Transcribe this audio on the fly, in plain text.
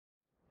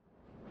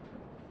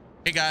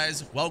Hey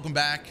guys, welcome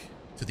back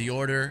to the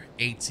Order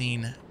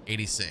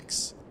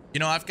 1886. You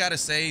know, I've got to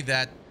say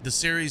that the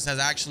series has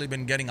actually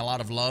been getting a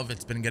lot of love.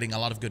 It's been getting a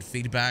lot of good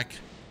feedback.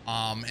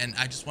 And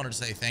I just wanted to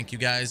say thank you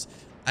guys.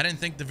 I didn't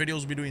think the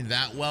videos would be doing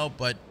that well,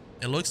 but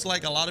it looks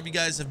like a lot of you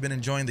guys have been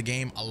enjoying the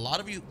game. A lot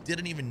of you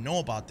didn't even know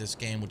about this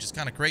game, which is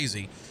kind of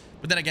crazy.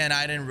 But then again,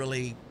 I didn't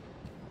really,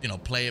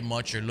 play it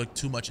much or look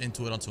too much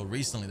into it until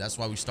recently. That's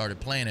why we started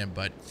playing it.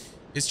 But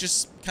it's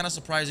just kind of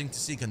surprising to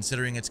see,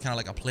 considering it's kind of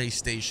like a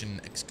PlayStation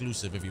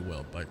exclusive, if you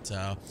will. But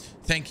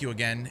thank you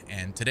again.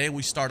 And today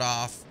we start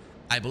off,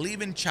 I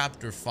believe, in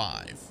chapter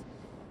 5.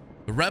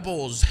 The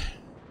rebels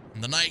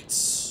and the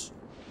knights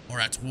are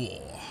at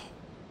war.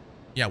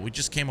 Yeah, we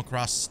just came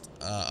across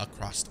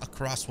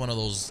one of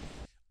those.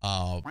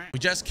 We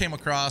just came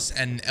across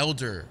an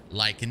elder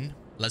lichen.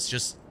 Let's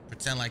just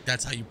pretend like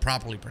that's how you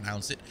properly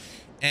pronounce it.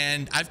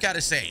 And I've got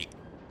to say,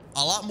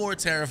 a lot more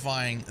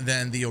terrifying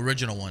than the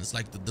original ones,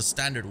 like the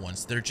standard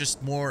ones. They're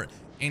just more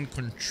in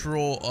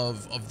control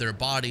of their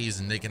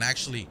bodies, and they can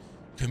actually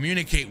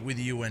communicate with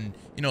you. And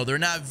they're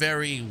not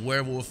very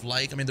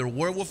werewolf-like. I mean, they're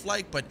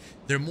werewolf-like, but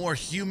they're more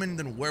human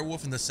than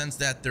werewolf in the sense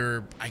that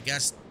I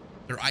guess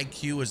their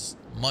IQ is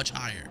much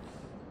higher,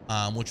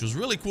 which was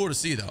really cool to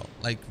see, though.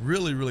 Like,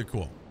 really, really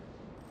cool.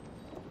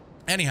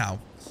 Anyhow,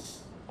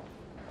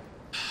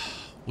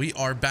 we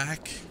are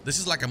back. This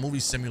is like a movie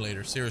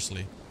simulator,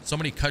 seriously. So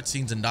many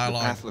cutscenes and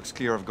dialogue. The path looks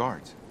clear of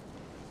guards.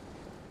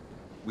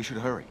 We should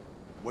hurry.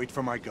 Wait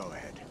for my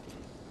go-ahead.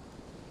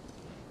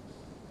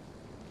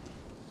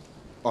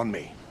 On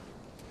me.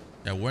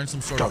 Yeah, we're in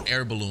some sort of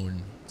air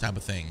balloon type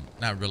of thing.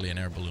 Not really an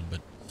air balloon,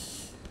 but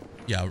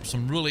yeah,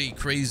 some really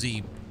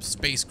crazy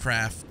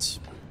spacecraft,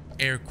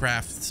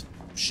 aircraft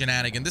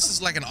shenanigan. This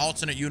is like an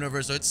alternate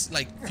universe, so it's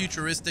like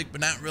futuristic,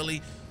 but not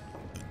really.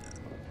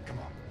 Come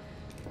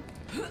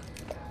on.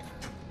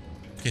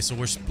 Okay, so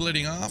we're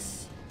splitting off.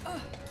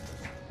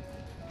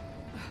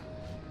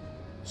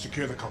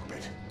 Secure the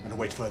cockpit and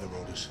await further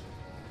orders.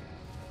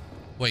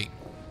 Wait.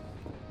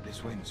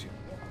 This way, monsieur.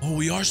 Oh,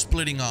 we are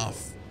splitting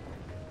off.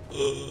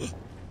 Oh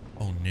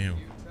no. You're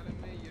telling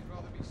me you'd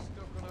rather be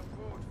stuck on a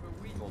boat for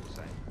weeks? All the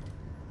same.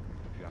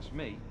 If you ask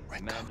me,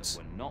 men Redcoats.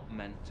 were not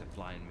meant to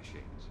fly in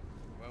machines.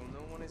 Well,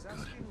 no one is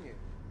asking you.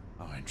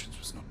 Our entrance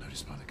was not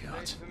noticed by the Wait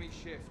guards. for me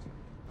shift.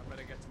 I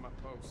better get to my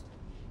post.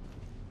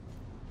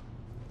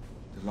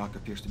 The lock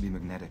appears to be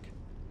magnetic.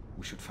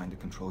 We should find the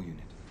control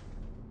unit.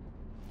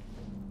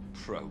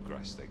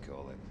 Progress, they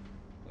call it.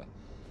 Well,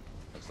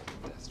 looks like a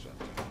death trap.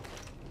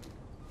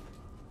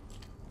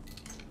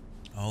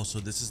 Oh, so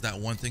this is that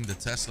one thing that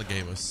Tesla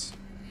gave us.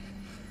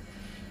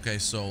 Okay,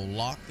 so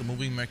lock the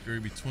moving mercury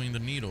between the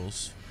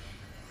needles.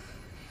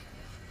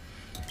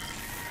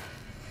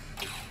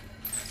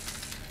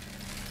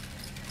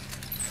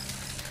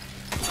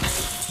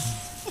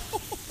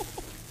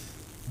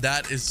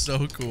 That is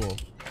so cool.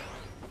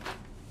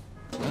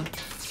 Huh?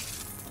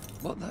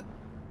 What the?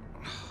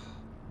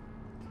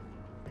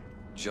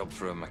 Job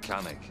for a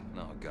mechanic,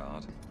 not a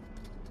guard.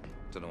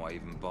 Don't know why I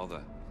even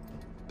bother.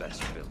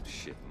 Best built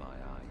ship, my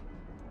eye.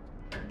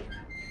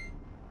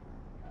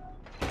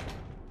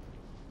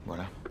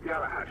 Voila.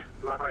 Galahad,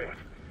 Lafayette.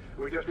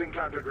 We just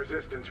encountered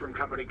resistance from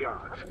company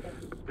guards.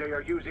 They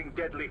are using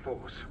deadly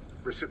force.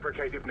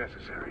 Reciprocate if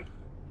necessary.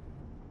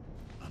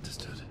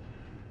 Understood.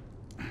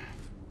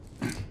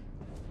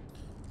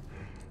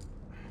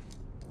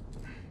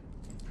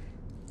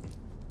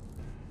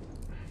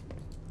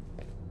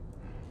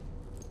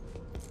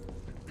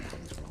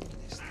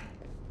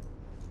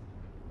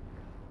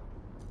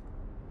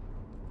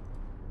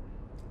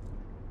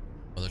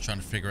 Well, they're trying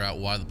to figure out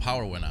why the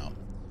power went out.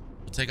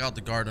 We'll take out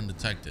the guard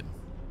undetected.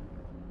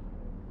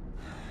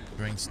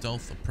 During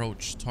stealth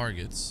approach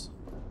targets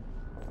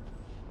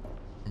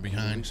from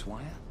behind. Loose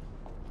wire?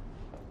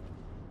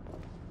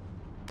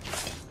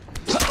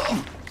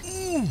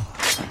 Ooh.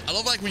 I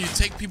love like when you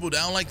take people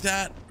down like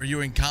that, or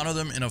you encounter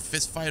them in a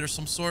fist fight or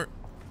some sort,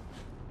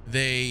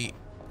 they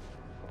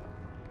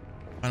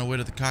find a way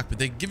to the cockpit.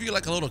 They give you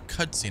like a little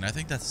cutscene. I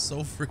think that's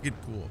so freaking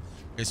cool.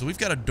 Okay, so we've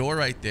got a door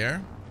right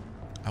there.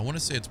 I want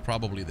to say it's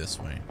probably this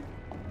way.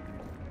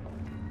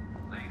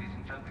 Ladies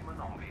and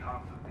gentlemen, on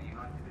behalf of the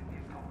United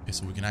Indian Company. Okay,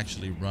 so we can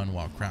actually run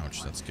while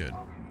crouched. That's good.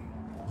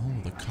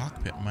 Oh, the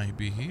cockpit might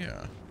be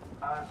here.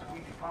 As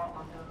we depart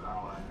London,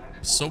 our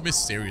next So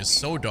mysterious,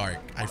 so dark.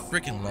 I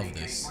freaking love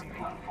this.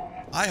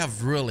 I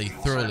have really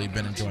thoroughly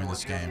been enjoying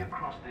this game.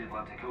 across the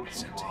Atlantic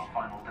Ocean to our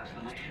final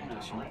destination of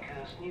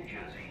Lakehurst, New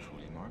Jersey.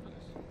 Truly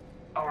marvelous.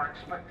 Our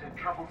expected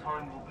travel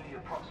time will be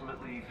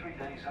approximately 3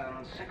 days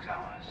and 6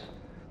 hours.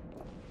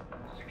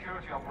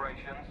 Security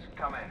operations,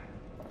 come in.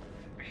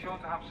 Be sure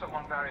to have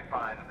someone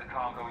verify that the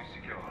cargo is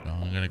secure. No,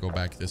 I'm gonna go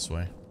back this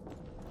way.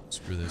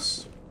 Screw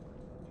this.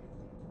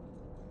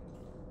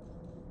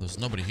 There's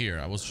nobody here.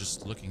 I was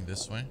just looking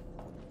this way.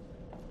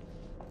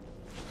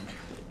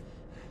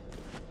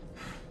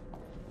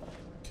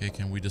 Okay,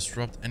 can we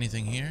disrupt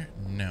anything here?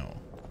 No.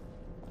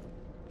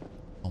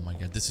 Oh my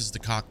god, this is the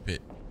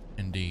cockpit.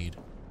 Indeed.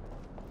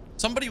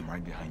 Somebody... I'm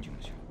right behind you,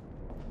 monsieur.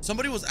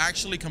 Somebody was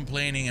actually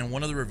complaining in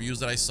one of the reviews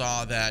that I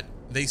saw that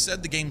they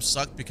said the game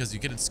sucked because you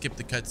couldn't skip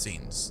the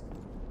cutscenes.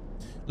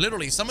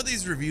 Literally, some of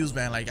these reviews,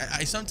 man, like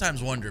I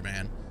sometimes wonder,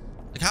 man,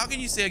 like how can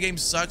you say a game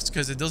sucks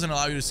because it doesn't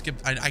allow you to skip?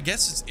 I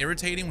guess it's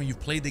irritating when you've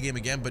played the game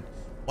again, but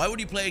why would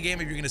you play a game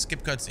if you're gonna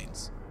skip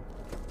cutscenes?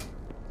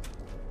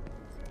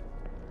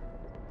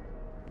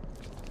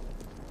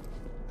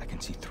 I can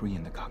see 3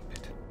 in the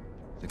cockpit.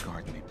 The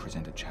guard may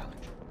present a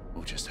challenge.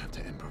 We'll just have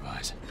to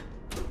improvise.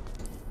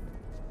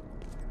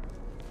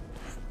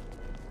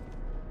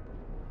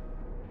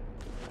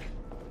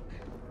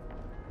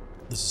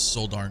 This is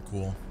so darn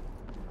cool.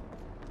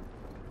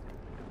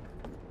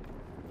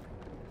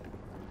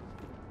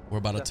 We're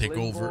about to take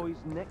over. Boys,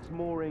 next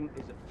mooring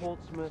is at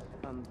Portsmouth,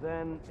 and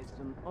then it's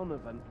an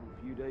uneventful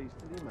few days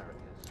to the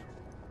Americas.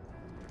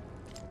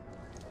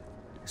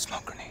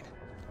 Smoke grenade.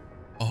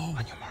 Oh,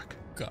 On your mark.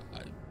 God.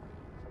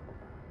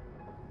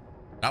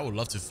 I would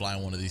love to fly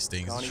on one of these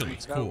things. This shit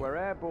looks cool. We're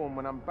airborne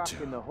when I'm back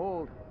in the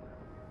hold,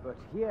 but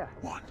here,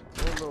 1.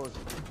 all those.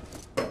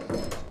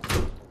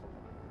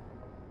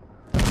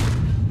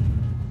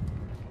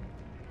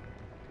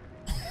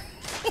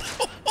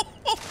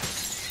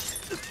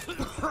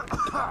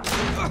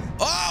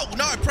 Oh,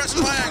 no, I pressed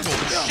triangle.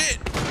 Shit.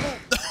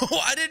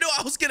 I didn't know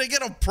I was going to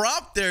get a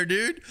prompt there,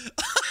 dude.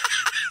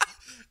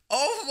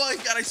 Oh, my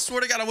God. I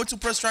swear to God, I went to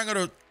press triangle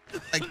to,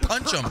 like,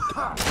 punch him.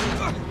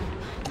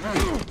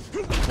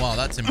 Wow,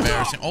 that's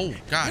embarrassing. Oh,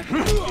 God.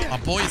 My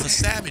boy is a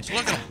savage.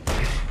 Look at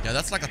him. Yeah,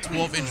 that's like a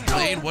 12-inch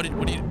blade. What are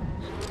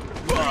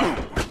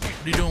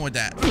you doing with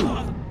that?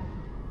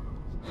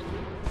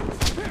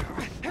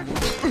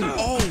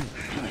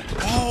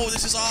 Oh,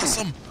 this is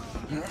awesome.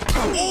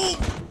 Oh,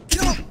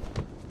 kill him.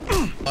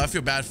 Oh, I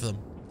feel bad for them.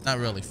 Not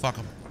really. Fuck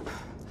them.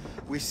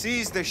 We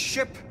seized the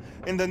ship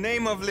in the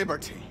name of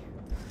liberty.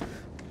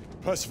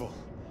 Percival,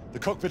 the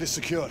cockpit is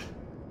secured.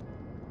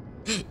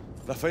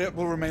 Lafayette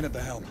will remain at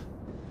the helm.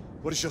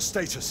 What is your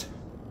status?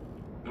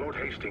 Lord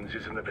Hastings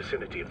is in the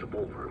vicinity of the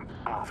ballroom,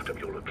 aft of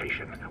your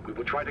location. We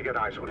will try to get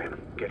eyes on him.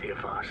 Get here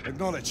fast.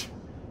 Acknowledge.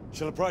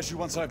 Shall apprise you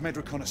once I've made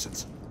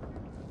reconnaissance.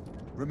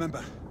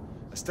 Remember,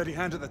 a steady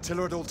hand at the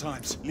tiller at all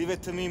times. Leave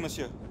it to me,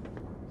 monsieur.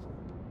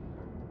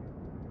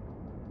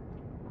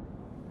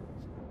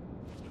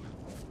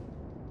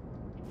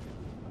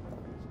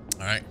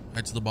 All right,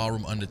 head to the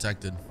ballroom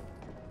undetected.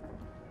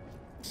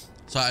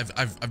 So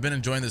I've been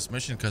enjoying this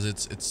mission because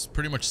it's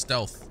pretty much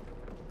stealth.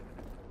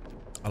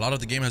 A lot of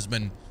the game has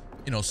been,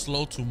 you know,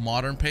 slow to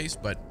modern pace,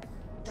 but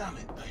Damn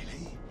it,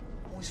 Bailey.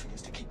 Always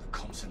forgets to keep the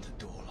comm center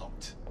door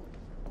locked.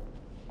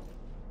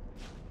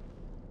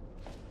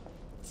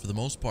 for the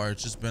most part,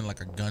 it's just been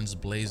like a guns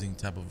blazing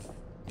type of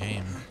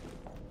game.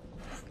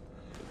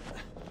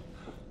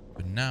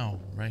 But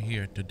now, right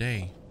here,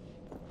 today,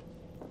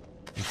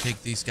 we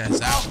take these guys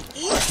out.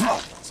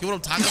 See what I'm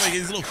talking about?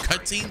 These little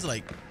cutscenes,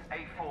 like.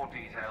 A4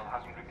 detail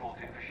hasn't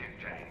reported for shift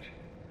change.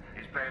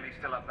 Is Bailey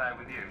still up there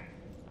with you?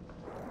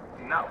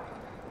 No.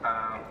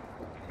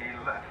 He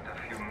left a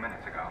few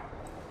minutes ago.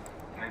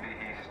 Maybe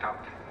he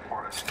stopped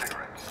for a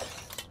cigarette.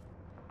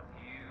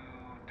 You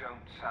don't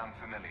sound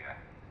familiar.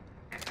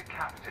 Is the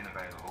captain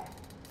available?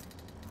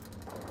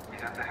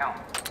 He's at the helm.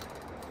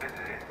 Busy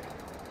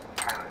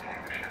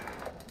piloting the ship.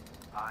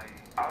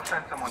 I'll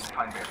send someone to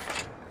find Bailey.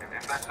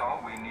 If that's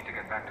all, we need to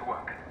get back to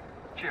work.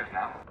 Cheers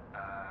now.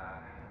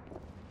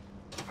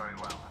 Very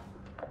well.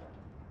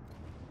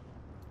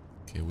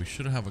 Okay, we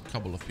should have a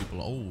couple of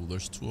people. Oh,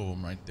 there's two of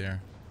them right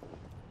there.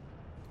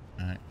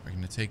 All right, we're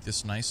gonna take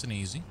this nice and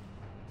easy.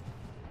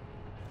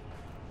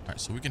 All right,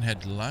 so we can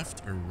head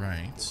left or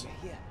right.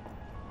 Yeah.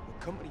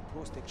 The company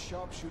posted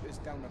sharpshooters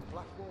down the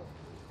Blackwall.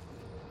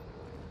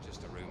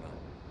 Just a rumor.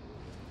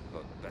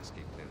 But best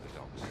keep clear of the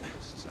docks.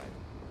 Just the same.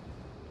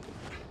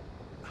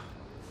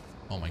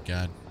 Oh my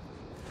god.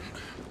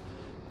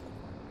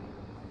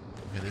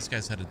 Okay, this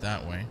guy's headed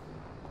that way.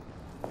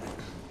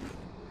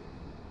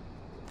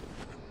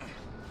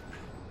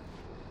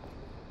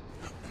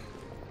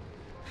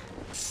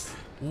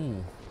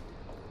 Ooh.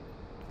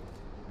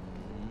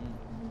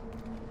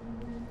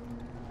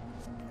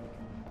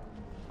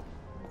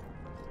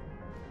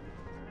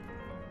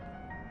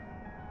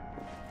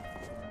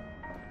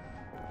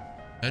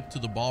 Head to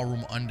the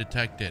ballroom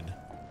undetected.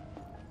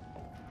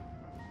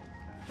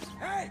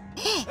 Hey!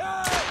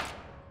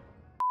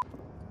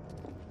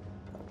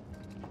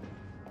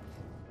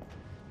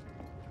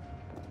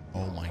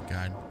 Oh my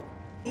god.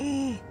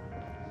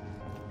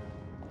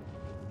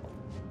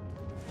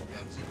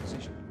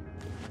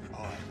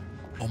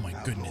 Oh my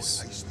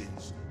goodness.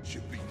 Hastings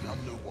should be none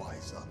the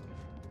wiser.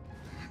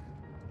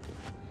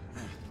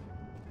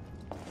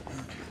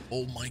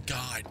 Oh my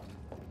god.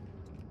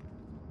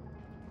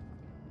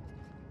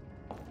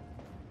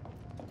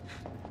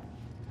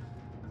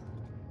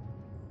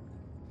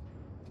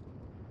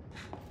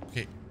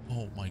 Okay.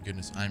 Oh my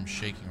goodness. I'm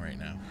shaking right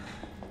now.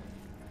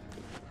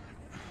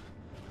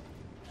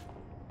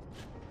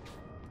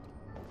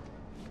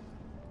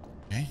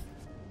 Okay.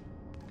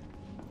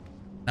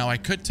 Now I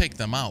could take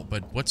them out,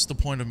 but what's the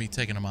point of me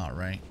taking them out,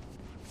 right?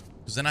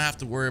 Because then I have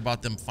to worry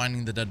about them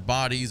finding the dead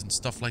bodies and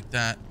stuff like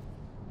that.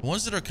 The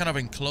ones that are kind of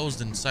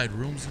enclosed inside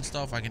rooms and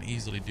stuff, I can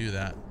easily do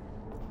that.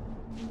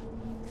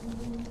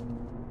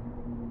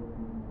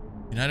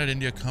 United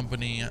India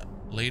Company,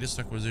 latest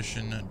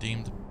acquisition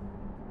deemed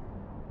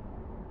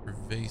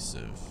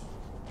pervasive.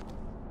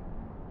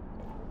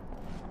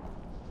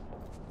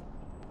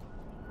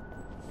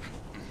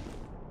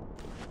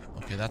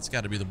 Okay, that's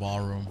got to be the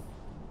ballroom.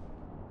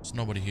 There's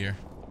nobody here.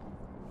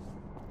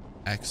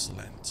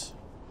 Excellent.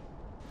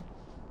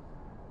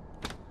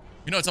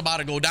 You know it's about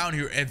to go down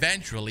here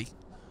eventually.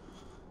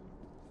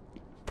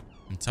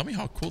 And tell me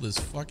how cool this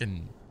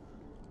fucking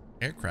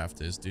aircraft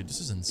is, dude.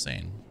 This is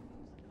insane.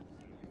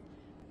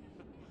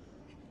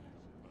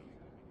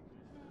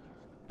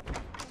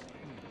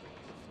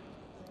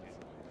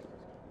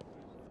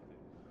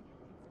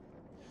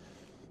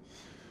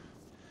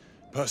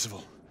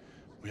 Percival,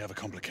 we have a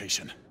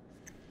complication.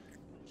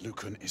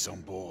 Lucan is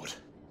on board.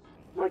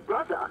 My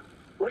brother?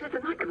 What is the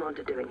Night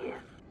Commander doing here?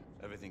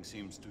 Everything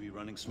seems to be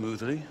running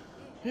smoothly.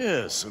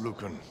 Yes, Sir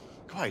Lucan.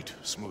 Quite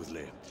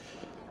smoothly.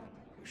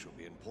 We shall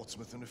be in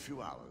Portsmouth in a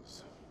few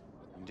hours.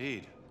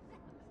 Indeed.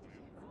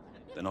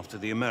 Then off to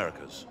the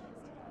Americas.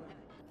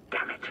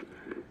 Damn it.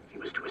 He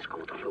was to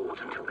escort the Lord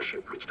until the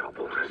ship reached our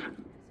borders.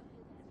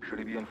 Should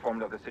he be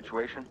informed of the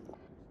situation?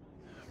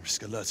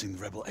 Risk alerting the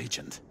rebel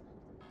agent.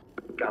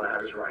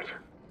 Gallagher is right.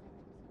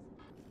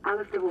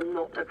 Alistair will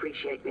not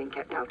appreciate being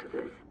kept out of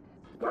this.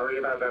 Worry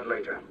about that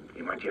later.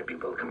 He might yet be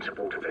welcome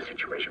support if the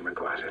situation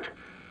requires it.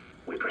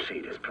 We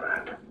proceed as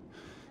planned.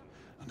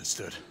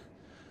 Understood.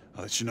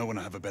 I'll let you know when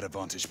I have a better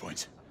vantage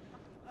point.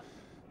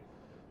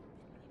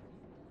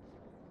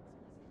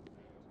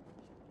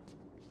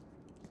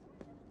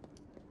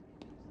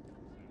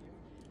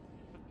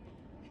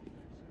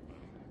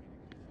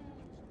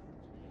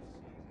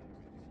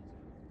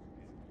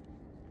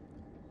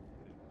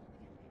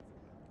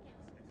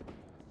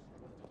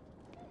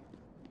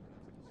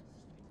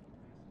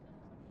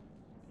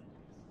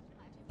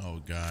 Oh,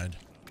 God.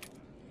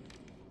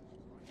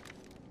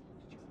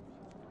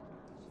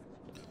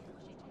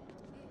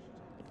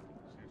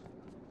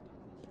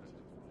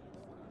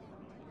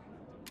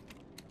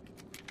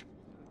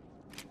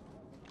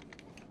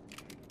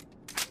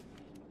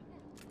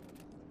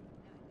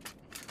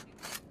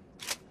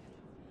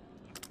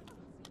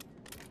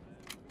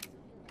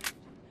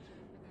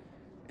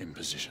 In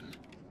position.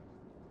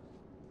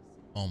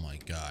 Oh, my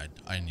God.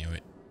 I knew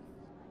it.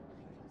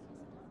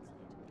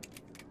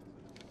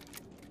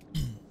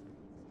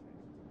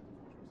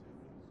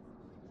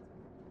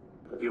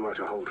 You are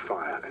to hold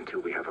fire until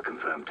we have a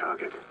confirmed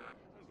target.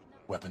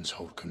 Weapons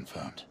hold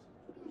confirmed.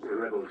 The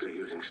rebels are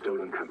using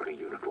stolen company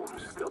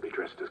uniforms. They'll be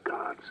dressed as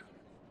guards.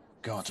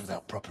 Guards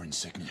without proper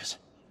insignias.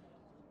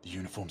 The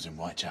uniforms in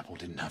Whitechapel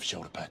didn't have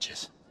shoulder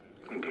patches.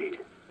 Indeed.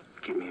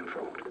 Keep me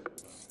informed.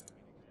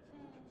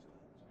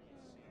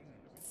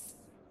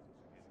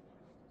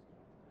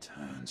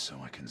 Turn so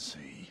I can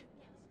see.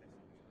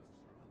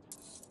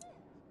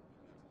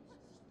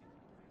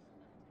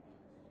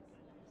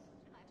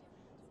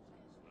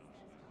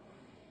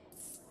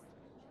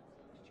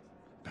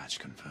 Badge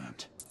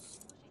confirmed.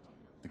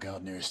 The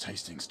guard nearest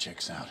Hastings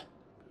checks out.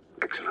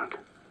 Excellent.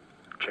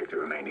 Check the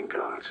remaining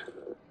guards.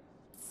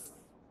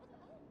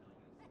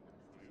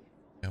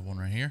 Got one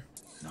right here.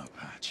 No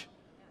patch.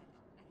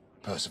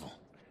 Percival,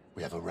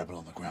 we have a rebel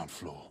on the ground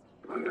floor.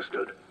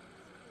 Understood.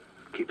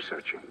 Keep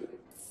searching.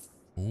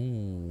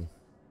 Ooh.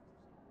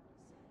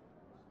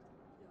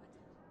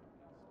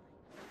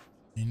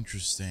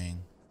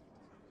 Interesting.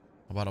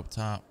 How about up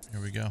top?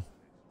 Here we go.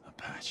 A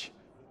patch.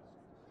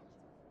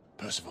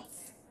 Percival,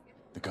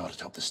 the guard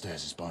atop the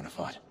stairs is bona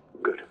fide.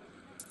 Good.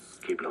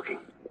 Keep looking.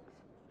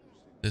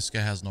 This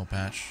guy has no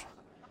patch.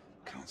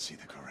 Can't see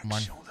the correct Come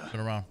on, shoulder.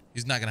 turn around.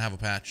 He's not gonna have a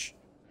patch.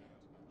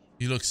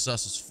 He looks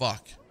sus as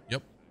fuck.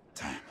 Yep.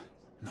 Damn,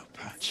 no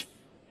patch.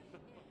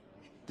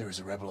 There is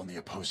a rebel on the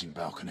opposing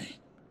balcony.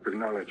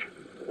 Acknowledge.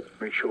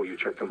 Make sure you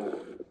check them all.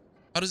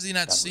 How does he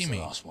not see That was me?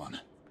 the last one.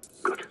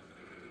 Good.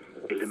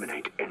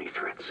 Eliminate any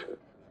threats.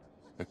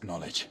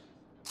 Acknowledge.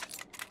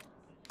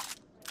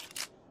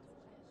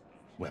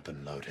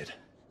 Weapon loaded.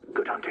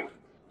 Good hunting.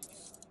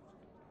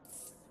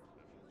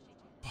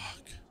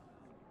 Fuck.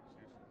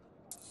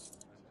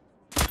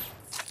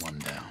 One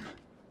down.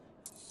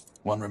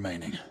 One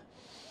remaining.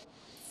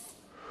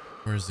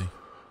 Where is he?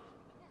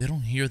 They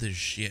don't hear this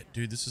shit,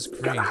 dude. This is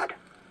crazy. Galahad,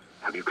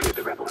 have you cleared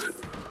the rebels?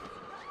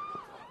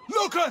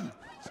 Lucan!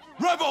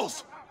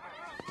 Rebels!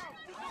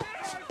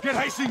 Get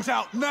Hastings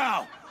out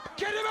now!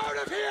 Get him out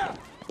of here!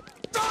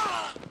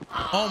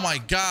 Oh my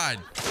God.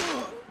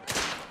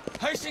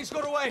 Hastings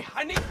got away.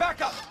 I need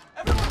backup.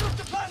 Everyone move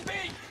to plan B.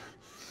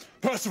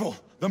 Percival,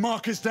 the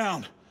mark is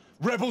down.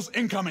 Rebels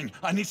incoming.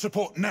 I need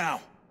support now.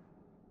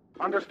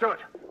 Understood.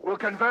 We'll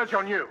converge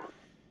on you.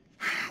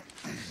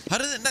 How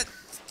did it not?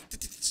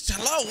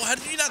 Hello? How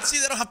did you not see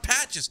they don't have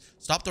patches?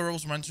 Stop the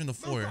rebels from entering the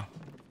foyer.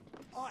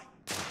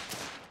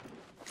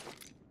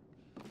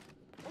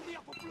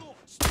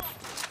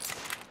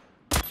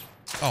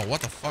 Oh,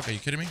 what the fuck? Are you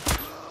kidding me?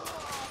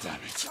 Damn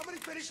it. Somebody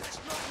finish that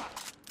sniper.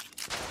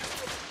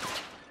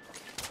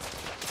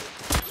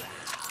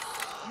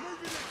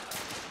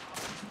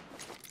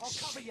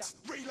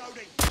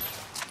 Reloading.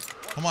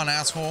 Come on,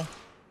 asshole.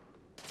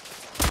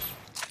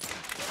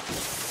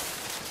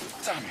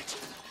 Damn it.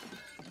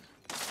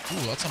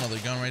 Ooh, that's another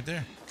gun right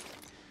there.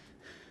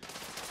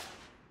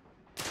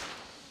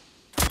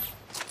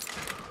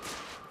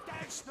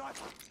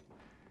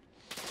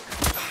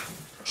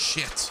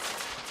 Shit.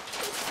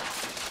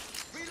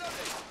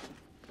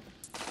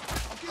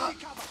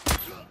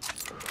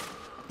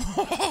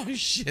 Oh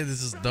shit,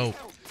 this is dope.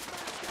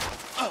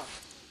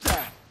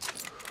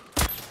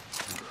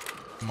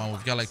 Come on,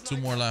 we've got like 2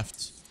 more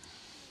left.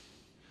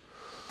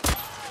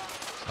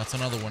 That's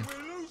another one.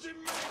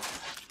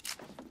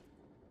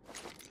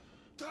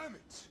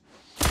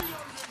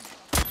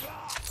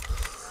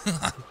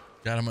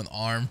 Got him an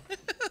arm.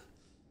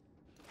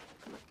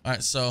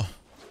 Alright, so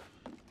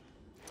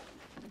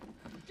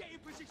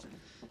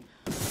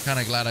kind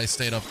of glad I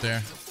stayed up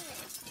there.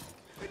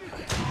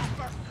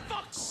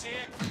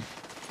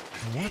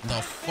 What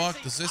the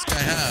fuck does this guy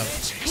have?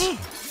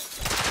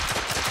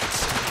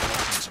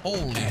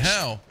 Holy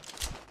hell.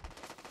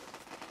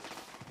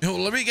 Yo,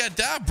 let me get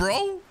that,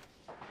 bro.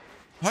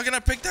 How can I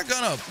pick that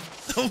gun up?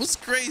 That was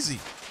crazy.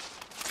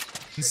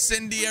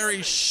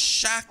 Incendiary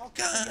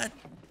shotgun.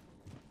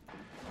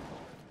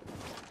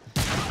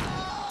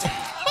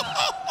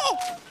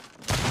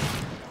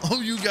 Oh,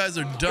 you guys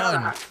are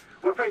done.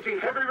 We're facing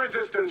heavy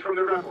resistance from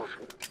the rebels.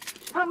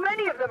 How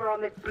many of them are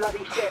on this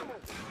bloody ship?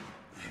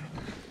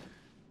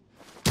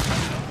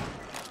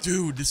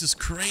 Dude, this is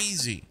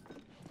crazy.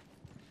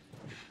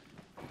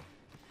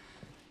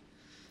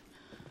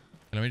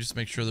 Let me just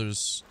make sure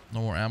there's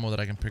no more ammo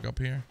that I can pick up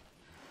here.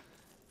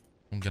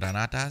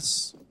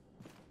 Granatas.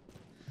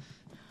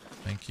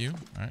 Thank you.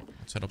 All right,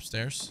 let's head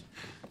upstairs.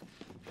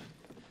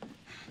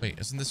 Wait,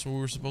 isn't this where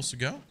we were supposed to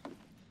go?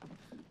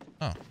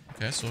 Oh,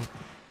 okay, so...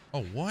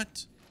 Oh,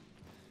 what?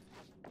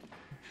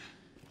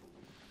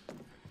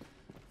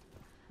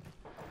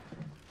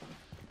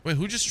 Wait,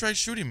 who just tried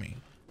shooting me?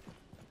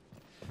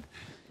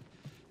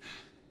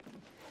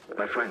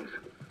 My friends,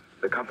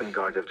 the company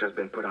guards have just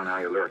been put on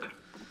high alert.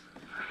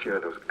 I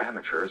fear those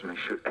amateurs may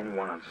shoot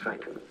anyone on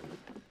sight.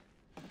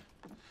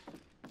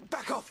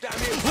 Back off, damn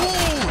you!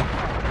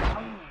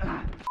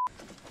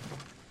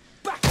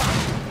 Back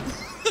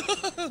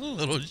off!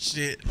 Little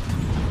shit.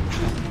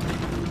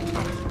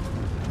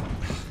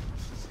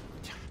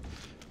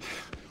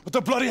 What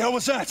the bloody hell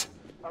was that?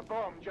 A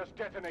bomb just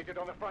detonated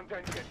on the front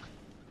engine.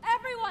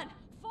 Everyone,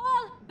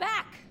 fall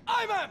back!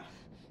 Ivan!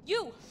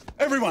 You!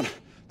 Everyone!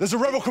 There's a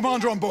rebel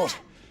commander on board.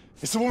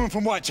 It's the woman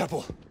from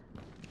Whitechapel.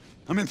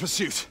 I'm in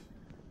pursuit.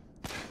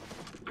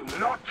 Do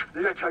not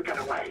let her get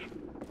away.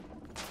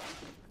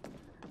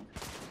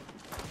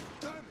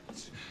 Damn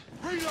it!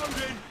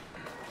 Reloading!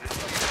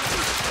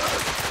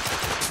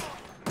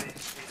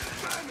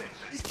 Damn it!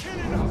 He's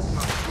killing us!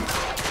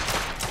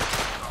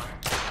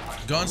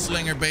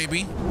 Gunslinger,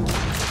 baby.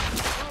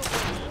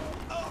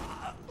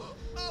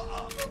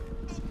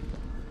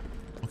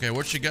 Okay,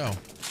 where'd she go?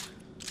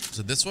 Is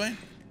it this way?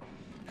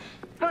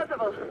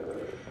 Percival,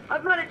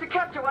 I've managed to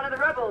capture one of the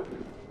rebels.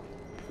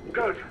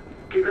 Good.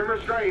 Keep him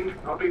restrained.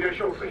 I'll be there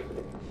shortly.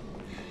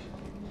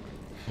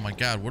 Oh my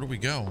god, where do we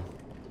go?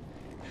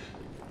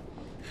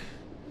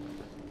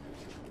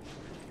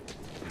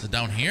 Is it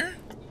down here?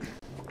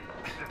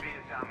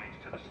 Severe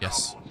damage to the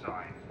Yes. starboard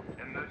side.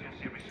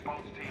 Emergency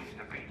response teams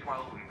to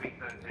B12 and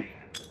B13.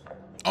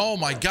 Oh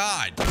my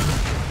god.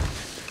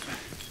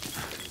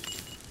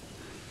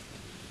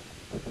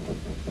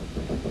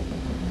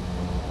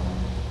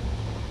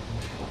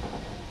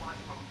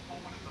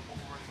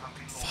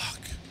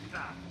 Fuck.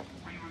 Staff,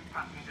 reroute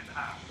passengers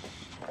out.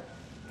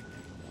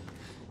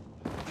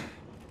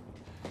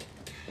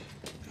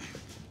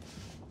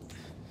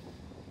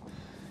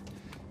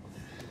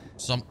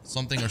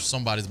 Something or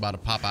somebody's about to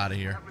pop out of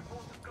here.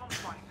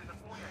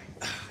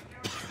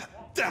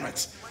 Damn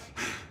it!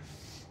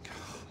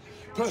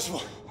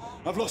 Percival,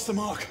 I've lost the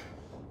mark.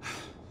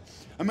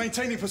 I'm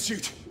maintaining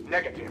pursuit.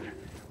 Negative.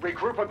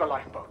 Regroup on the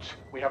lifeboats.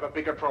 We have a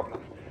bigger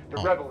problem.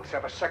 The rebels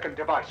have a second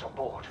device on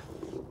board.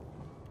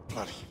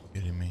 Bloody.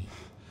 Kidding me.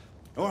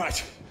 All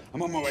right,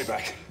 I'm on my way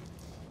back.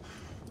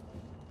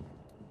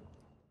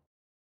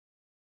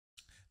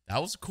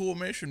 That was a cool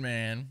mission,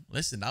 man.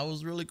 Listen, that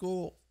was really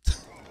cool.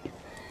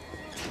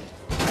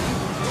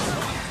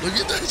 Look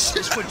at that shit.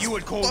 It's what you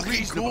would call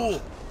reasonable.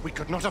 Cool. We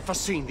could not have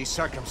foreseen these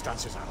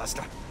circumstances,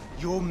 Alistair.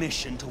 Your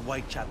mission to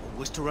Whitechapel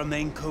was to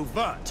remain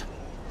covert.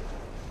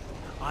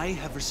 I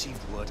have received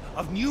word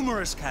of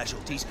numerous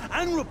casualties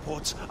and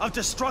reports of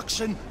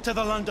destruction to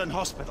the London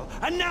hospital.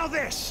 And now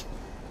this!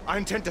 I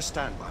intend to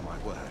stand by my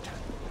word.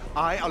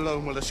 I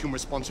alone will assume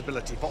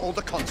responsibility for all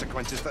the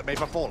consequences that may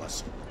befall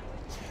us.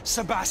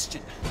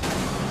 Sebastian,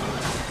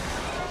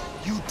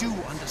 you do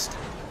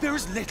understand. There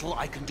is little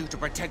I can do to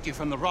protect you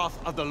from the wrath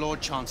of the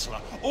Lord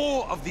Chancellor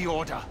or of the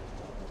Order.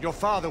 Your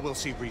father will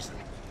see reason.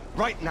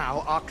 Right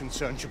now, our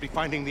concern should be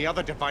finding the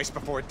other device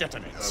before it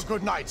detonates.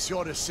 Good night,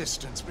 your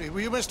assistants.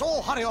 We must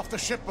all hurry off the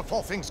ship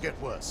before things get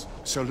worse.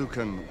 Sir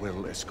Lucan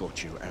will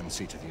escort you and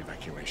see to the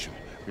evacuation.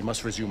 We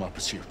must resume our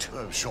pursuit.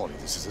 Surely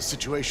this is a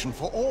situation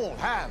for all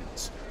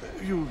hands.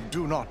 You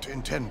do not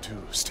intend to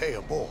stay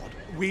aboard?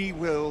 We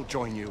will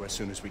join you as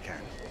soon as we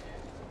can.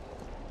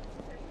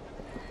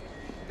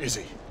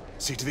 Izzy,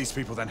 see to these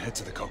people, then head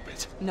to the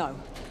cockpit. No,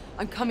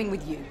 I'm coming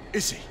with you.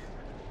 Izzy,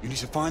 you need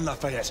to find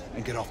Lafayette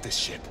and get off this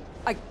ship.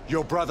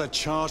 Your brother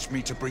charged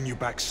me to bring you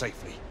back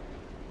safely.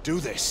 Do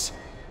this.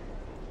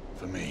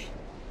 For me.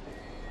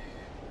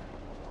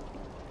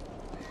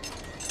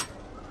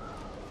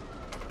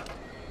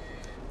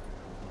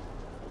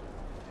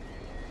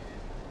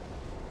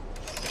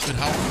 Dude,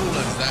 how cool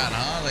is that,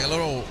 huh? Like a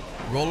little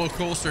roller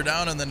coaster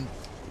down and then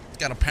it's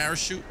got a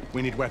parachute.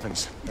 We need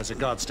weapons. There's a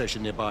guard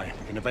station nearby.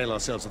 We can avail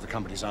ourselves of the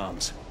company's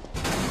arms.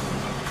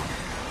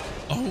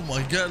 Oh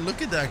my god,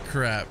 look at that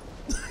crap.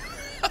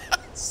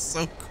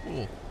 So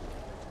cool.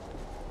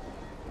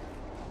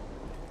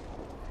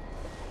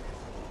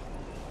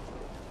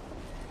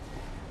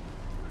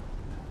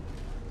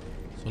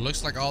 So it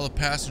looks like all the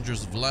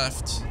passengers have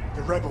left.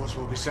 The rebels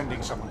will be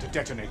sending someone to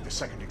detonate the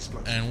second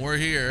explosion. And we're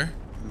here.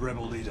 The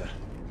rebel leader.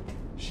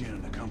 She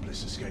and an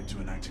accomplice escaped to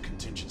enact a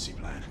contingency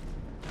plan.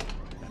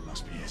 That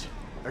must be it.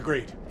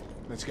 Agreed.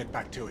 Let's get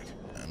back to it.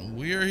 And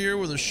we're here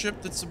with a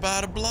ship that's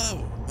about to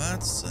blow.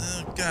 That's,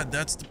 God,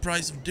 that's the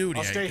price of duty,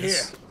 I'll stay I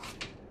guess. here.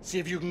 See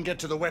if you can get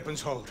to the weapons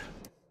hold.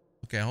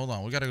 Okay, hold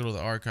on. We gotta go to the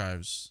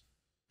archives.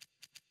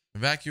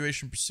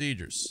 Evacuation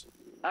procedures.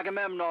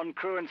 Agamemnon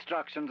Crew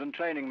Instructions and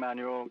Training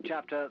Manual,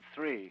 Chapter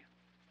 3.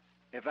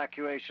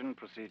 Evacuation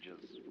Procedures.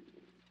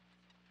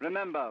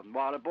 Remember,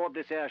 while aboard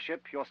this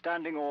airship, your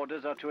standing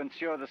orders are to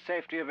ensure the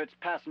safety of its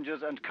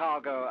passengers and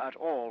cargo at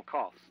all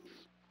costs.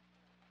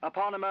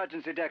 Upon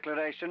emergency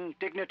declaration,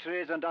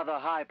 dignitaries and other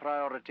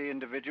high-priority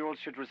individuals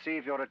should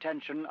receive your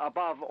attention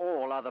above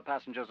all other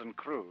passengers and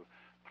crew.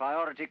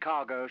 Priority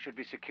cargo should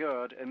be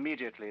secured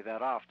immediately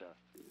thereafter.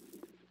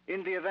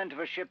 In the event of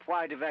a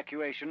ship-wide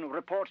evacuation,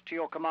 report to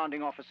your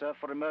commanding officer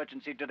for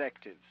emergency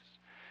directives.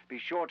 Be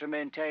sure to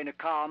maintain a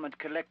calm and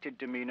collected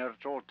demeanor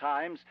at all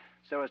times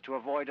so as to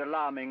avoid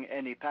alarming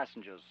any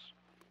passengers.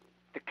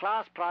 The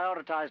class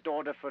prioritized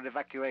order for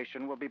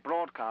evacuation will be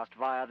broadcast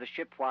via the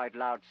ship-wide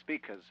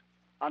loudspeakers.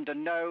 Under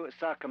no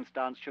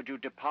circumstance should you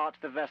depart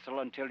the vessel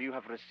until you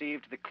have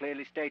received the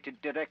clearly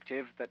stated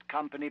directive that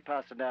company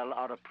personnel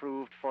are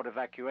approved for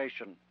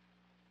evacuation.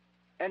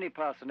 Any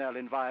personnel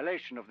in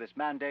violation of this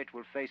mandate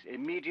will face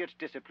immediate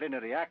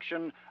disciplinary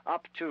action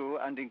up to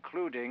and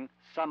including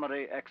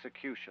summary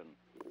execution.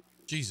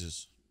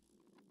 Jesus.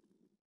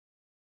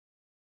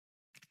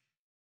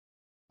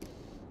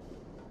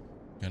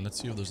 Okay, let's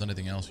see if there's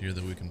anything else here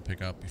that we can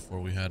pick up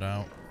before we head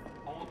out.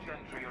 All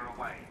gentry are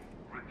away.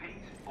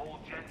 Repeat, all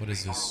gentry What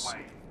is this? are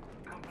away.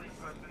 Company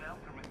personnel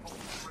can report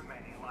to the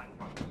remaining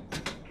lifeboats.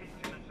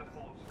 Kitchen and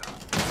support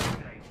staff,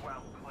 stay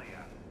well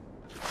clear.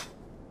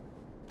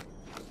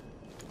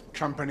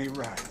 Company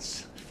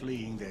rats,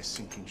 fleeing their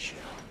sinking ship.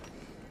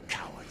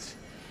 Cowards.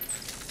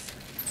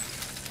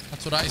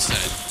 That's what I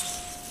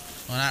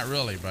said. Well, not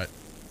really, but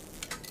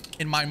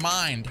in my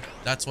mind,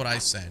 that's what I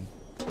said.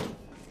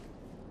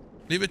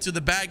 Leave it to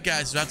the bad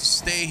guys who have to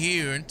stay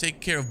here and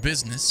take care of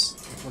business.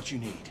 If what you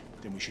need,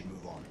 then we should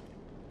move on.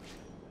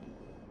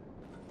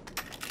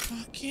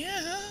 Fuck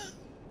yeah.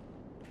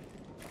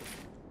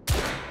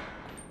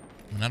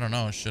 I don't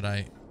know. Should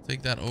I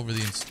take that over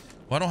the...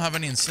 Well, I don't have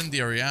any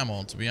incendiary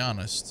ammo, to be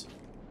honest.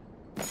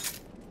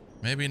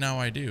 Maybe now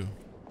I do.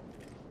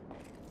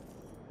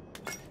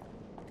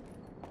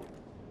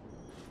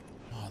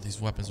 Oh,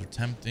 these weapons are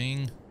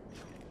tempting.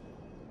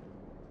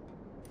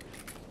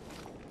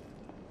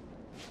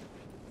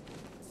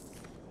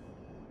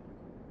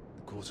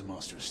 The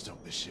quartermaster has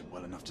stocked this ship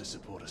well enough to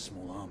support a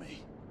small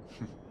army.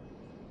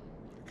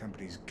 The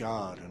company's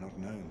guard are not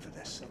known for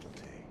their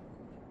subtlety.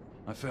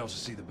 I fail to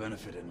see the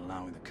benefit in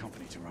allowing the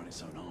company to run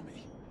its own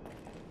army.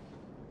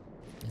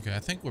 Okay, I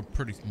think we're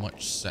pretty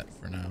much set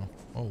for now.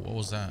 Oh, what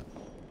was that?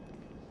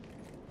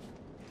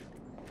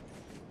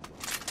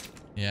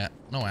 Yeah,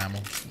 no ammo.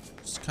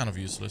 It's kind of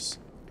useless.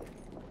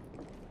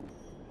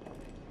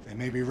 There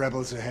may be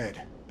rebels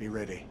ahead. Be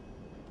ready.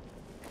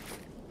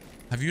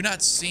 Have you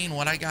not seen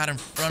what I got in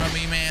front of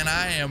me, man?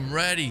 I am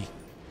ready.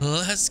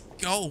 Let's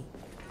go.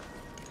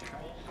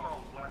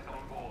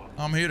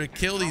 I'm here to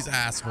kill these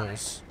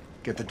assholes.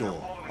 Get the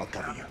door. I'll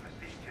cover you.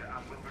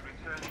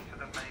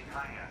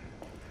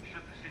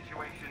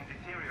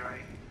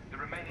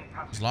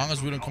 As long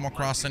as we don't come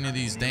across any of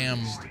these damn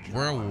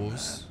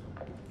werewolves,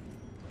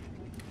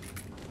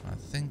 I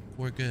think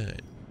we're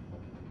good.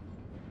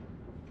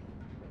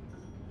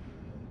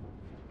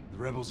 The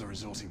rebels are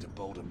resorting to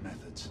bolder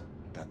methods.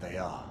 That they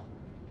are.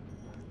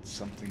 But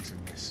something's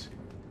amiss.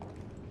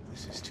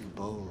 This is too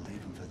bold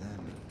even for them.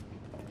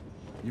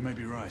 You may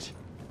be right.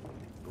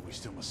 But we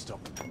still must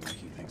stop them from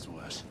making things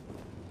worse.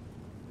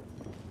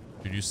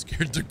 Dude, you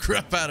scared the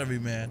crap out of me,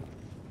 man.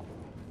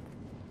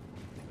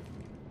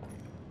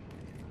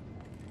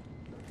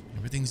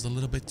 Everything's a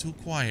little bit too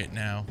quiet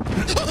now. Oh,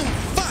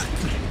 fuck!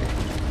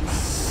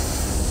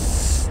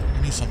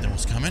 I knew something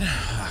was coming.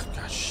 Ah, oh,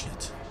 gosh,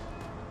 shit.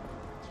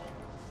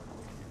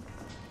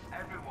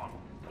 Everyone,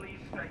 please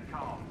stay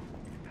calm.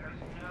 There is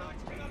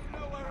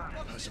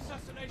no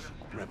assassination.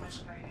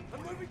 Rebels.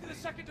 I'm moving to the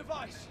second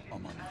device.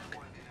 On my mark.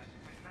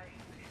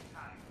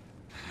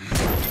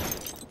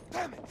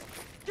 Damn it!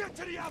 Get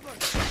to the oven!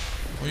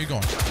 Where you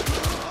going?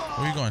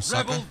 Where you going,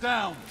 sucker? Rebel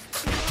down.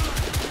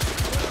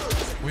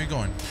 Where you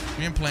going?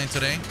 We ain't playing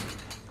today.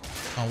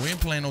 Oh, we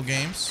ain't playing no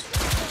games.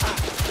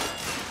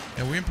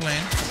 Yeah, we ain't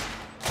playing.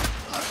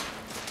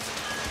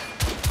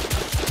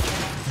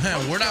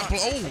 We're not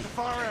playing.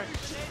 Oh!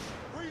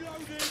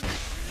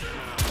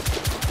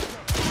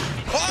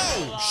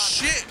 Oh,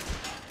 shit!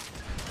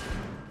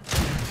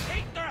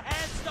 Keep their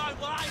hands down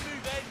while I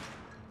move in.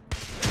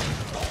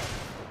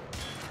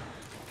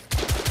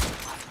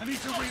 I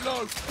need to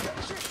reload.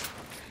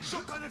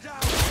 Shotgunner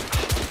down.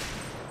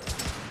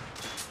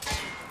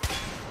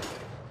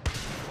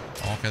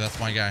 Okay, that's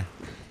my guy.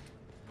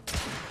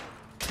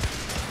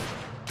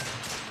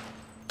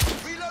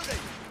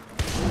 Reloading.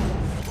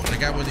 The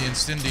guy with the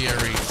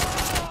incendiary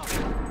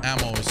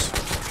ammo is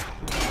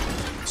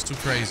it's too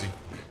crazy.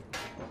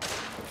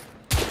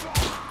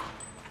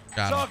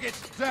 Got him.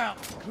 Targets down.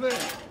 Clear.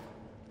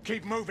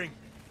 Keep moving.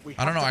 We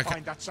I don't know. have to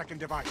find that second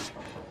device.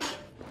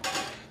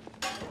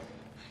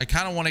 I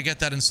kind of want to get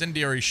that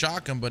incendiary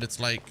shotgun, but it's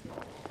like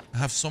I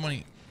have so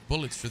many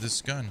bullets for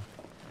this gun.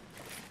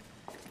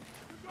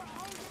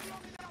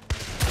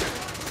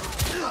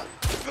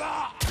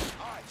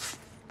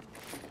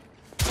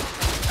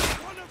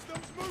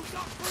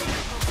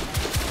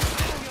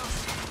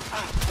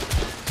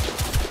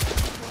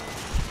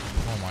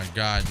 Oh my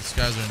god, these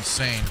guys are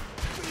insane.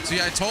 See,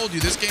 I told you,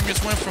 this game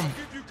just went from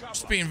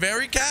just being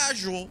very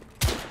casual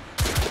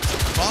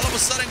to all of a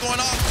sudden going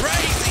all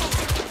crazy.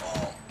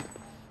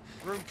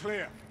 Room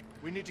clear.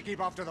 We need to keep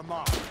after the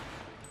mark.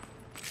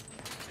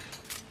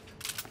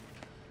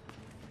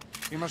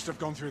 He must have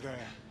gone through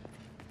there.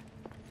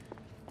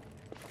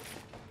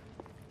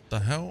 The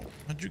hell?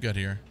 How'd you get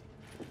here?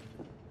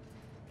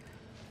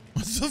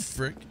 What the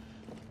frick?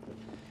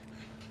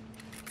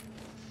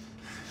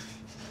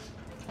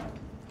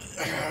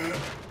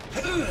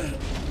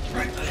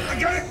 I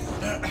got it!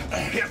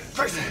 Here,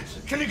 Grayson,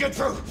 can you get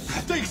through?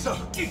 I think so.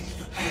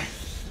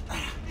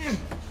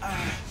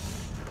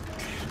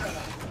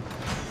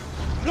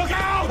 Look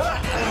out!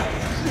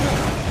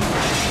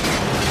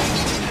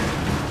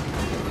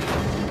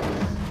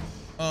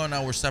 Oh,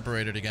 now we're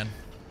separated again.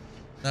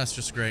 That's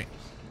just great.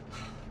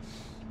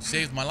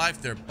 Saved my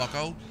life there,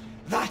 bucko.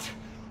 That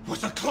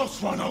was a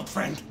close one, old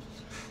friend.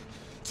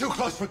 Too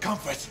close for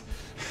comfort.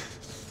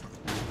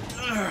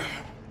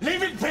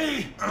 Leave it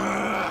be!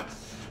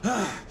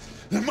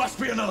 There must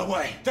be another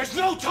way. There's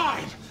no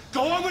time!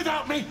 Go on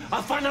without me,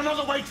 I'll find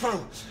another way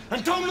through.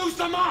 And don't lose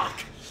the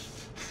mark!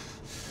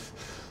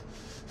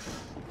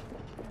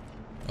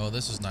 Oh,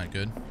 this is not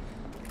good.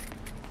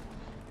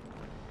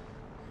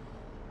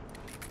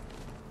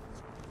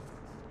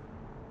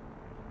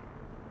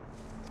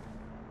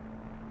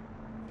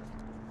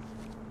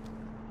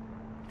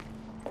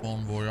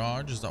 Bon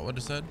voyage, is that what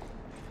it said?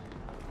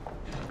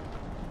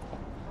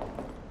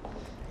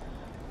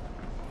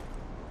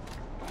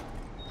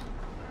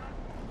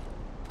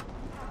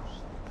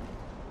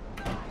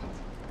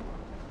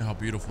 How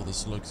beautiful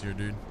this looks here,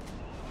 dude.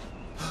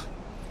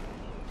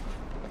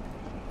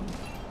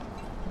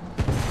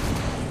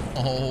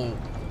 Oh,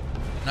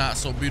 not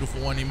so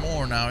beautiful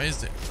anymore now,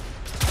 is it?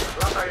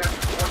 Lafayette,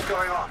 what's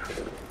going on?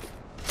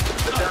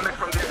 The damage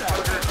from the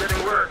explosion is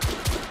getting worse.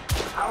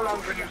 How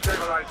long can you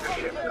stabilize the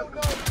ship?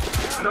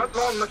 Not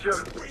long,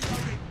 monsieur.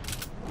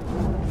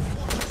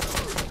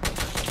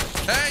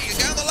 Hey, you're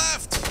down the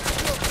left!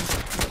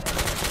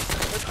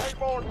 Take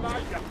more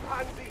light, you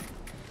pansy.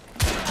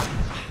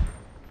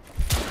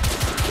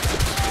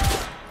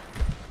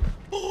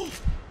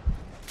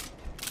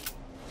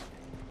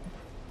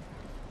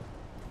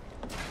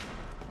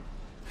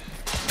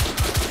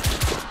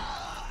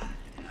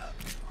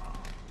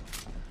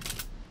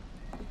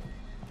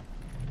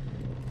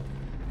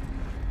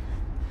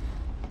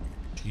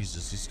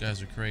 Jesus, these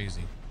guys are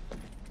crazy.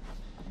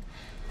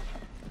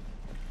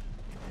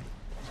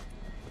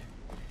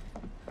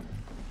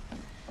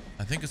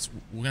 I think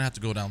we're gonna have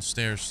to go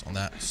downstairs on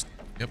that.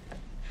 Yep.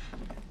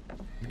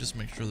 Let me just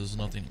make sure there's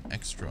nothing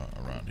extra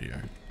around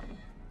here.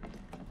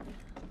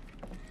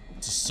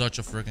 It's such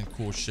a freaking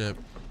cool ship.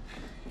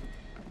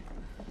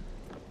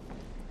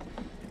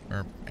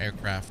 Or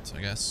aircraft,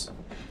 I guess.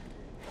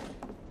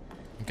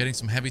 I'm getting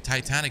some heavy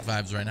Titanic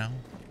vibes right now.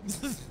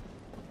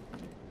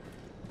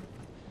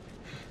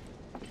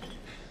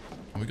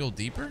 Can we go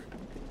deeper?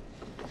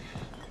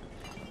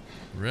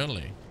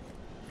 Really?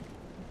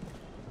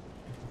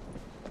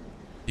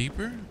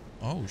 Deeper?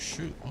 Oh,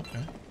 shoot.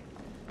 Okay.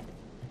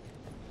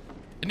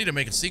 I need to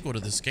make a sequel to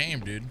this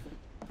game, dude.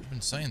 I've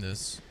been saying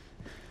this.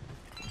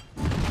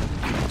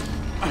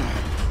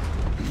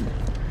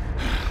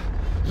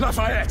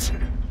 Lafayette!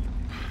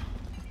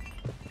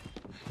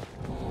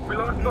 We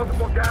lost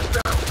multiple gas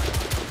now.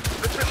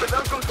 The ship is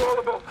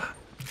uncontrollable.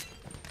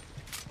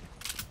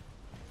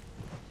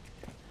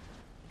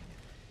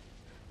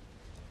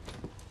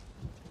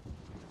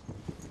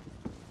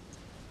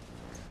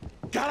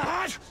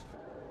 Galahad!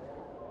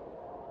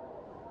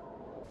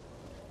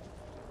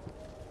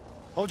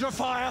 Hold your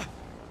fire!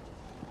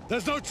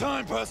 There's no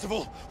time,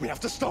 Percival! We have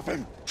to stop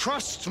him!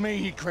 Trust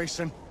me,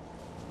 Grayson.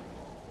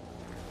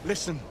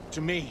 Listen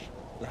to me,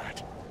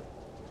 lad.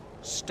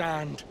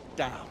 Stand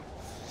down.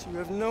 You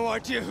have no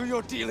idea who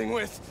you're dealing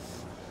with.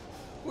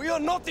 We are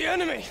not the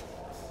enemy!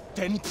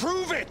 Then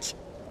prove it!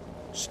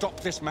 Stop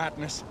this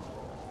madness.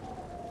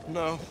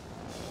 No.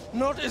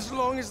 Not as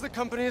long as the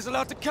company is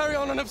allowed to carry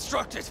on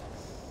unobstructed.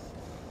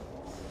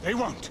 They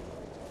won't.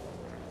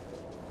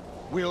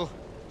 We'll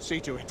see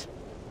to it.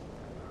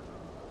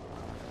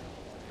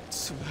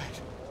 It's too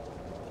late.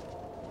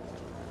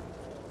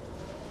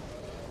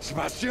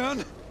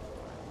 Sebastian?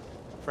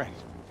 Friend.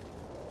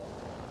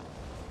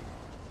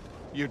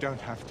 You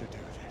don't have to do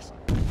this.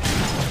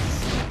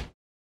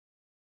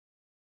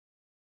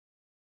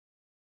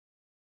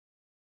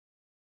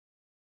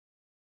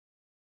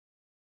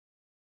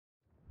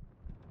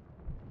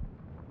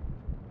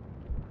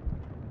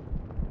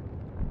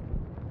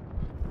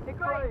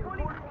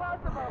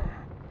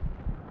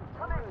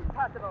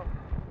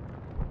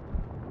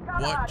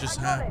 What just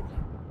happened?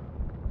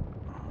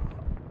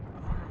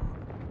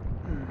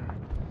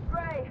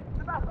 Gray,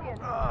 Sebastian.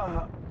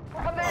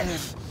 Come in.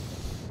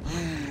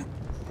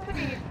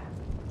 Please.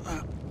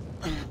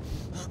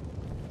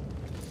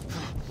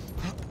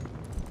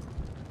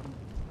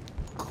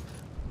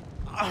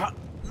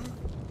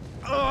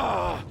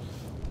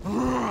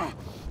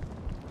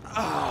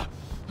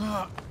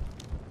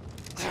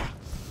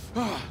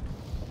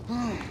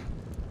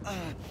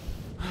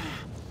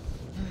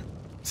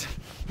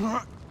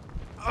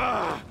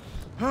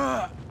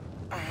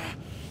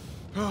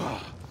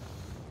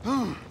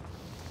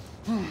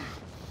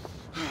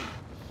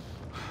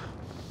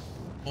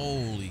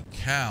 Holy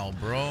cow,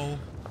 bro.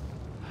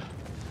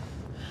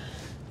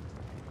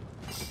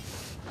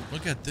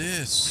 Look at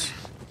this.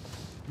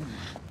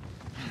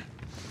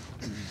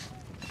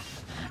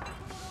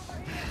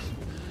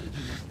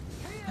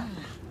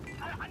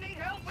 I need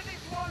help with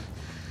this one.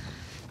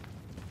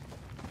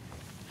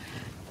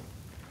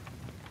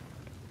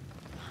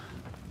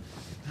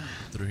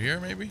 Through here,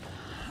 maybe?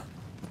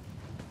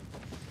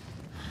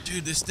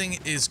 Dude, this thing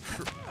is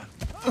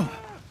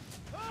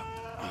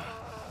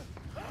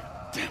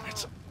Damn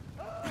it.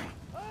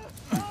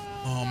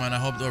 Oh man, I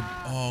hope they're...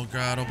 Oh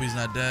god, I hope he's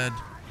not dead.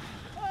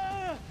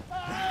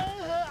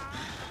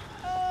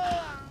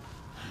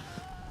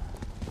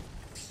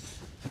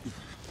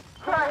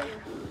 Gray.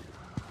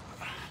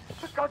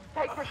 For God's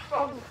sake,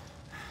 respond.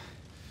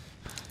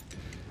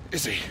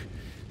 Izzy,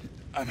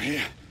 I'm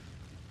here.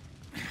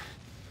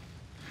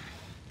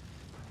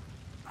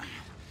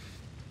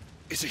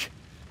 Izzy,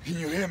 can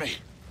you hear me?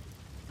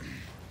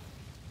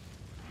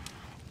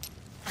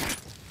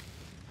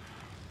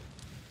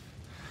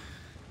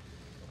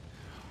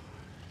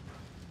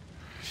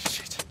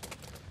 Shit.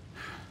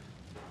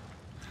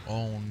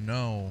 Oh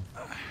no.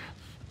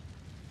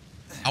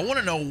 I want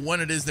to know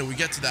when it is that we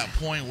get to that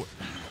point where...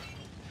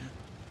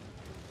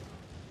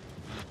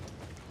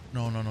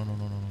 No, no, no, no,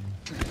 no, no,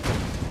 no.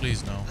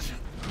 Please, no.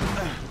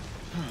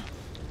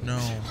 No.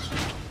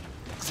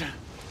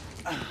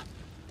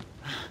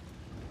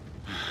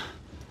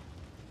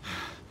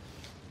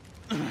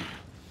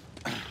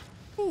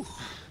 Whew.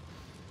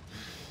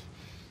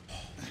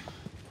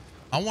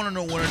 I want to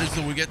know when it is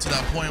that we get to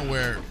that point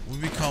where we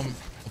become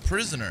a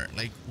prisoner.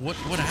 Like, what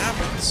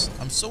happens?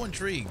 I'm so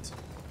intrigued.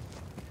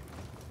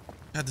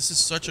 God, this is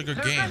such a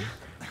good game.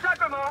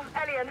 Sagramore,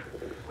 Elian,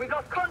 we've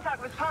lost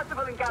contact with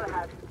Percival and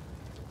Galahad.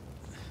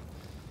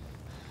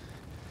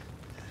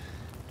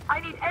 I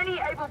need any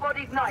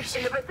able-bodied knight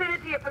in the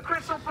vicinity of the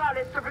Crystal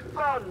Palace to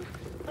respond.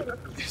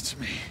 It's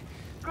me.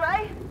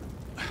 Gray?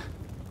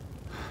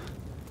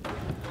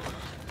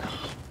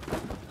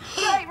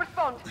 Gray,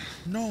 respond.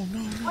 No, no,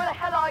 no. Where the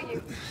hell are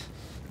you?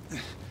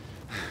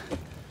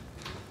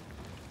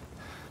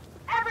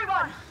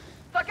 Everyone!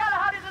 Sir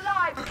Galahad is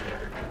alive!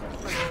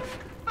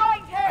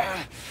 Find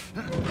him!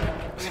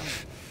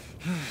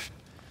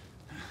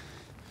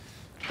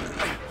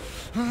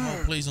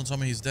 Oh, please don't tell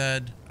me he's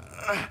dead.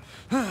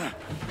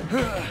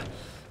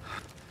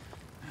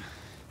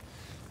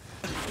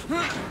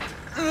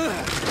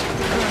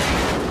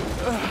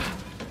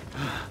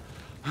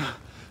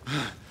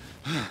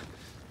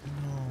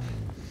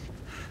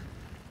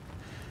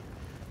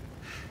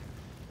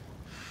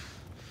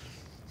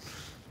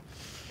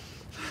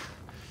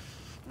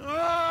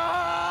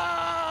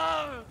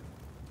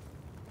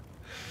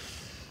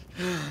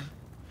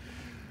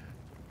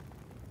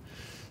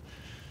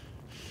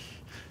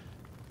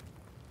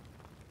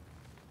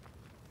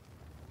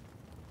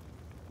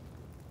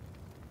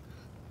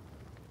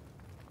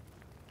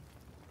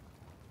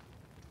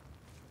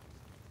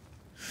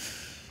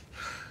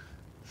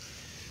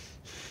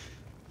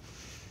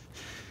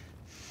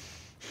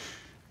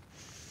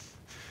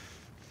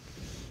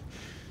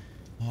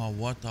 Oh,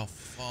 what the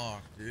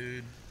fuck,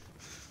 dude?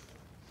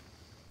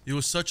 He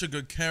was such a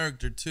good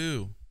character,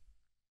 too.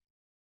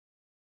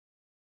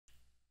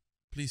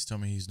 Please tell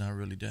me he's not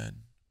really dead.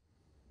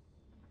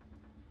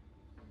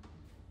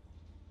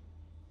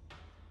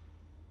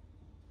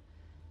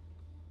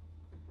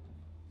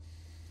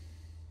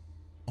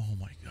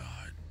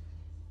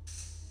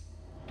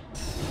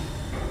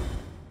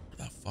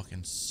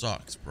 fucking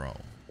sucks, bro.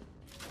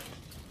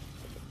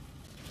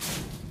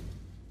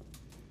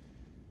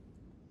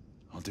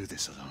 I'll do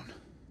this alone.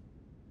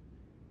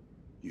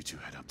 You two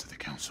head up to the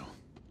council.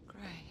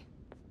 Gray.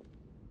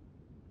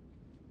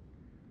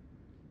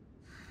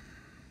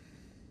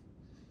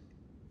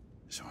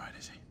 It's all right,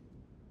 is he?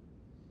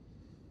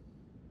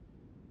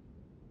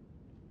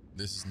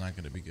 This is not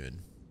going to be good.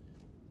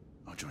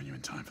 I'll join you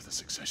in time for the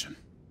succession.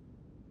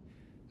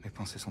 Mes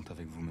pensées sont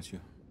avec vous, monsieur.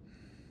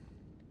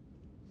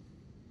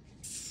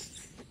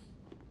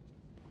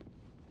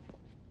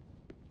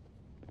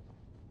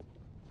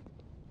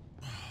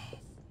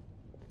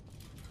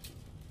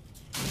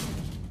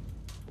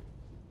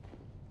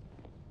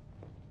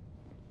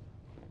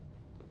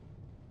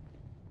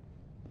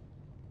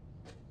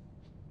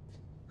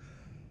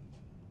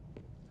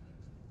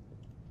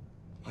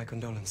 My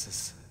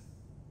condolences.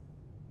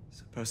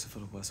 Sir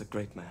Percival was a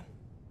great man.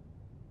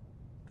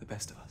 The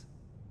best of us.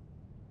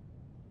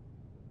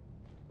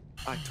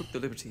 I took the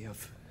liberty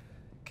of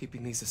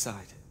keeping these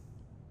aside.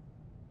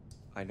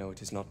 I know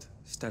it is not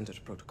standard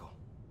protocol.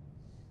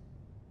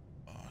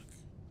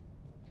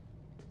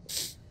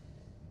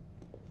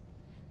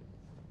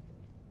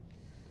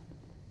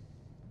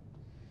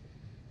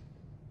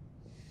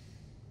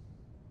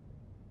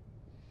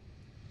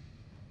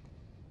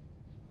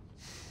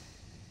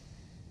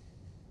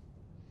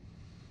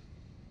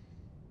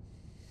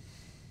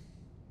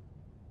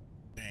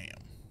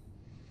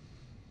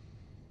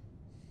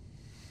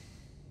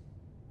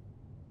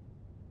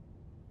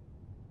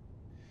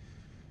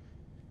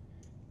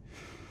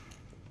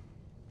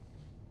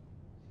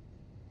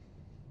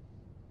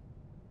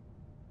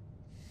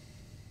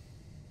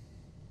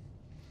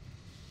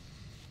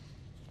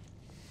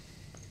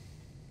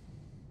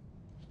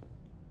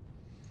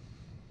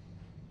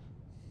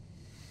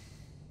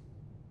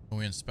 Can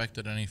we inspect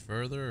it any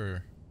further,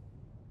 or?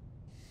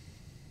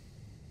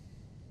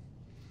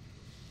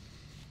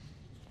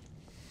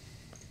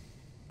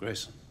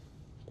 Grayson.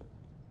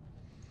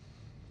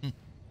 Do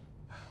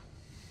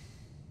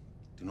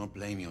not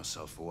blame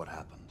yourself for what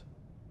happened.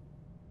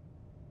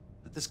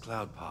 Let this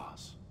cloud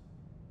pass.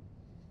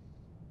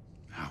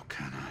 How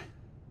can I?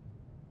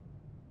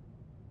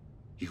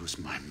 He was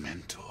my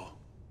mentor.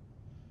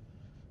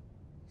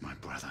 My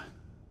brother.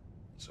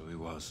 So he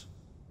was.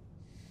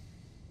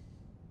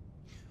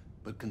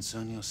 But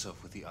concern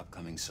yourself with the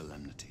upcoming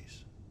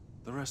solemnities.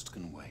 The rest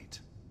can wait.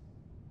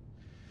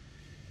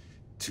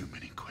 Too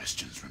many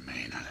questions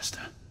remain,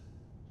 Alistair.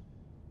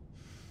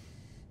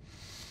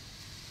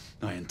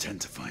 I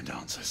intend to find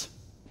answers.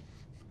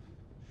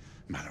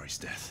 Mallory's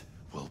death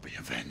will be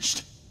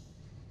avenged.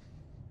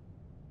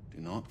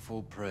 Do not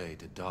fall prey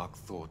to dark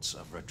thoughts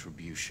of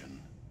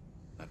retribution.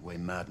 That way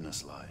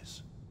madness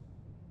lies.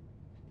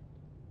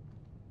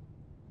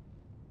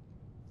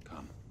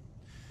 Come.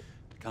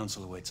 The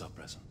council awaits our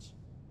presence.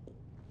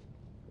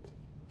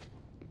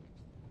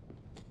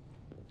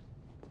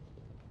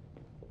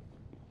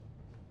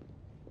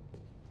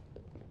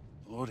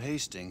 Lord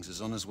Hastings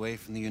is on his way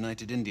from the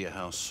United India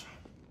House.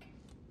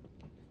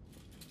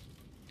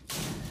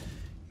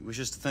 He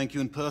wishes to thank you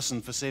in person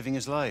for saving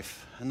his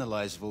life, and the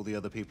lives of all the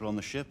other people on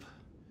the ship.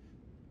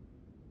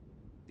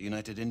 The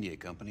United India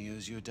Company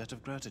owes you a debt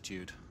of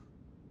gratitude.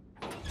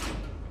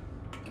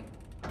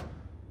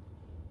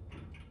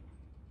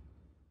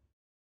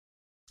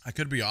 I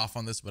could be off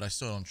on this, but I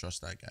still don't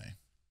trust that guy.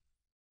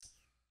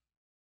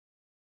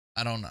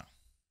 I don't know.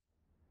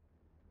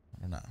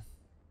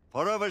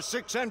 For over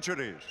 6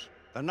 centuries,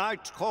 the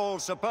knight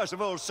called Sir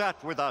Percival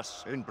sat with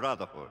us in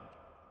brotherhood.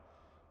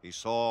 He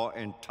saw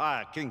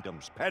entire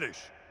kingdoms perish,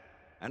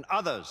 and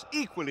others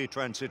equally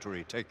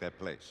transitory take their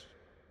place.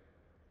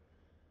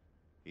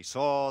 He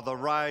saw the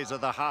rise of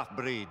the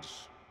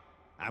half-breeds,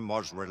 and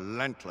was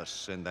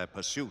relentless in their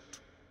pursuit.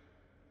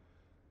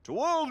 To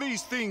all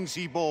these things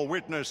he bore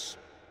witness,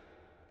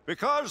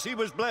 because he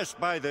was blessed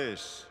by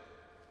this.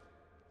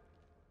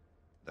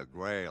 The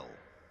Grail.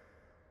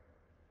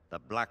 The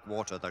black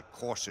water that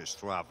courses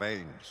through our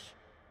veins.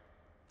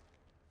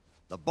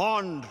 The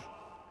bond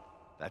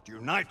that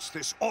unites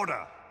this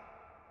order.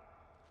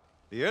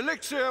 The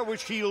elixir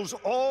which heals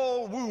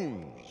all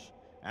wounds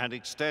and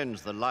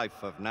extends the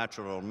life of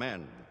natural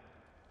men.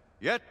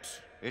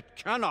 Yet, it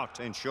cannot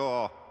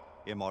ensure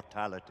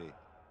immortality.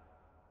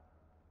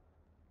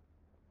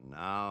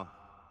 Now,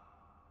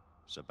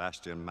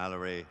 Sebastian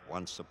Mallory,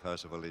 once Sir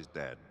Percival, is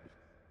dead.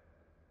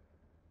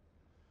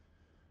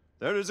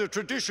 There is a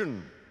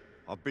tradition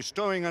of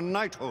bestowing a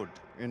knighthood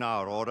in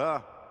our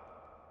order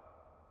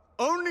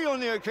only on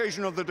the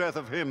occasion of the death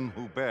of him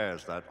who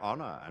bears that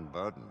honor and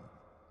burden.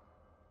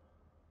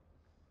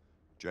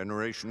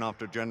 Generation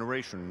after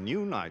generation,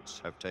 new knights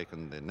have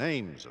taken the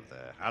names of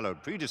their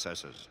hallowed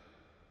predecessors.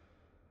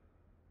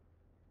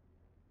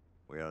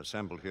 We are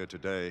assembled here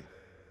today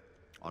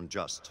on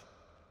just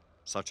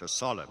such a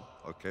solemn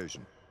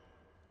occasion.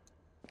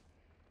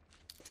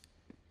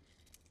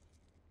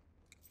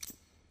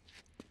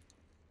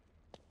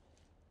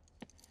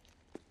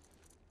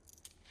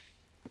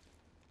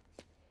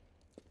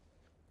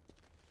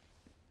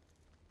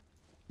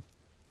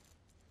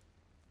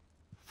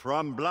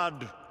 from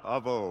blood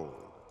of old.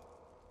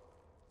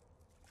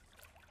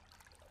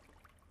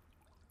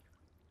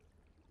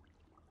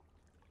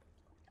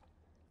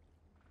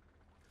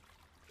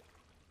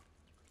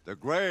 The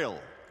Grail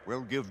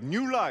will give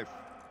new life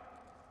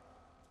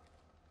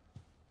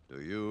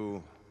to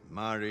you,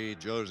 Marie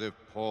Joseph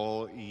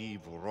Paul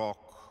Yves Roch,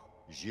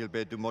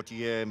 Gilbert du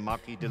Motier,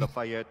 Marquis de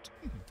Lafayette.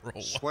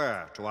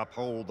 Swear to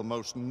uphold the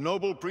most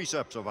noble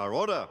precepts of our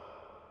order.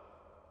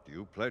 Do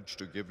you pledge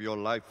to give your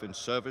life in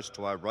service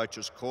to our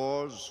righteous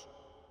cause?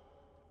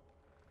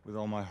 With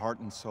all my heart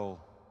and soul.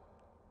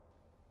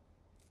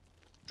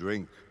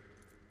 Drink.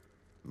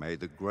 May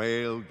the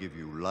Grail give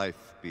you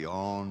life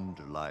beyond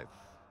life.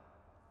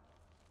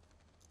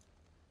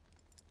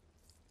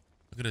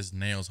 Look at his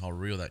nails, how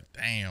real that.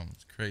 Damn,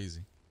 it's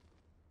crazy.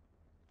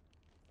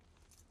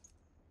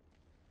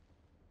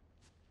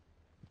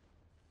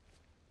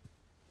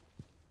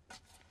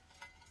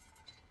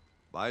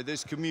 By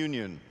this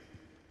communion,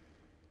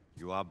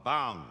 you are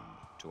bound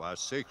to our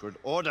sacred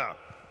order.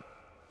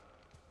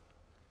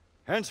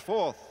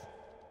 Henceforth,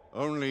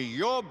 only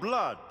your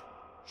blood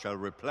shall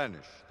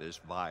replenish this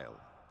vial.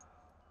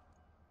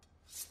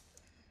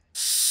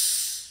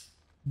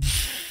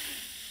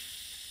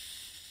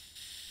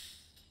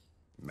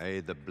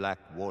 May the black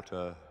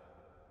water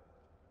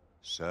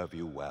serve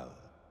you well.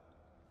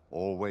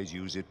 Always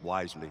use it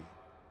wisely.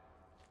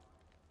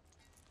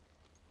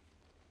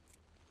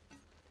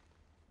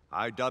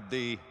 I dub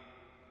thee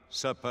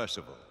Sir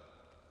Percival,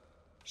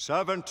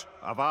 servant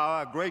of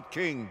our great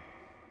king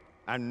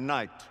and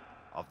knight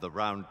of the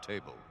Round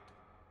Table.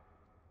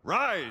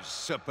 Rise,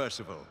 Sir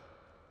Percival,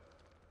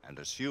 and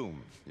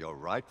assume your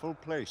rightful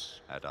place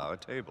at our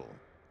table.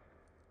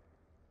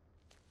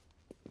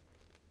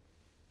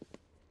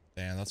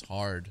 Damn, that's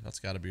hard. That's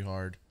got to be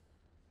hard.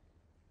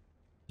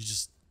 You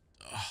just...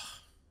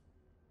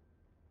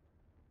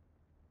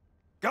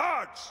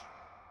 Guards!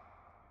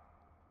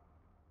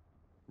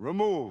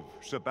 Remove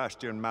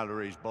Sebastian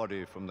Mallory's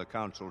body from the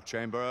council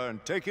chamber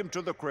and take him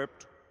to the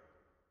crypt.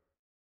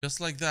 Just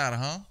like that,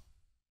 huh?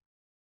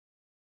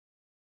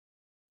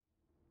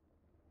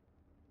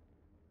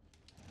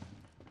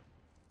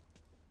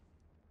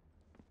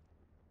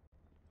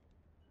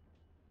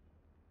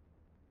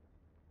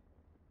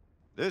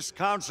 This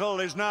council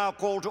is now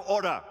called to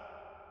order.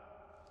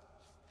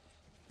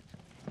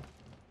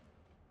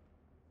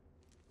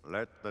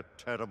 Let the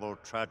terrible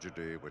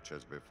tragedy which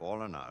has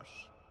befallen us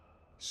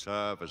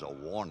serve as a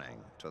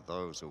warning to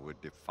those who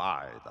would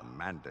defy the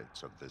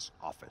mandates of this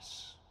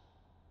office.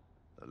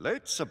 The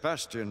late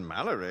Sebastian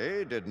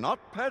Mallory did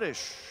not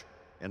perish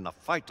in the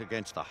fight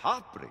against the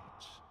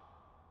half-breeds.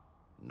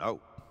 No.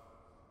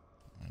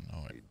 I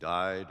know it. He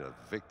died a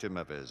victim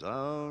of his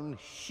own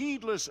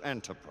heedless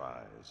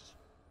enterprise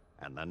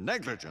and the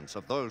negligence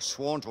of those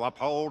sworn to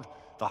uphold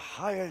the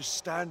highest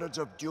standards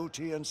of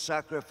duty and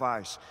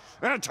sacrifice.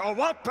 And to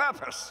what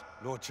purpose?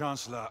 Lord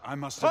Chancellor, I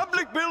must...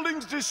 Public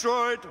buildings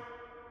destroyed.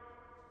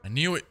 I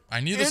knew it. I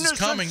knew this was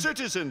coming. Innocent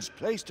citizens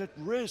placed at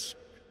risk.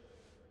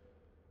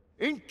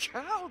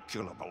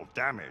 Incalculable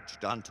damage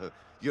done to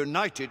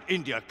United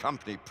India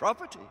Company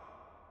property.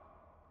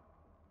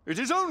 It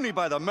is only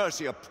by the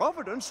mercy of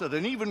Providence that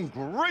an even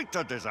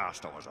greater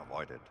disaster was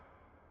avoided.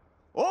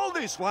 All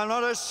this while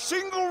not a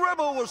single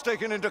rebel was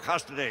taken into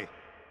custody.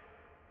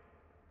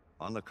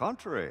 On the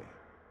contrary,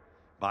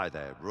 by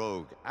their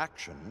rogue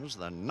actions,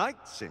 the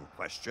knights in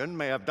question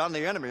may have done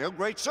the enemy a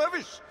great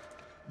service.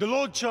 The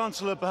Lord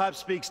Chancellor perhaps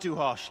speaks too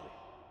harshly.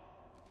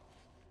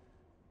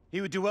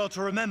 He would do well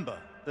to remember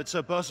that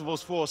Sir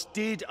Percival's force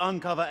did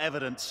uncover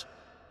evidence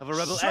of a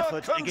rebel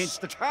effort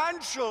against the...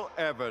 Circumstantial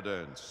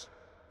evidence.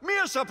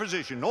 Mere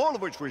supposition, all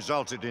of which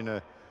resulted in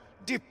a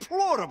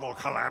deplorable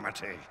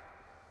calamity.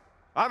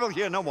 I will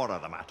hear no more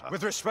of the matter.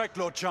 With respect,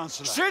 Lord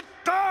Chancellor. Sit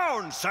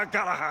down, Sir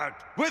Galahad!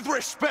 With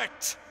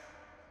respect!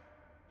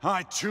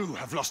 I, too,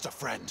 have lost a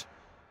friend.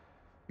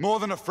 More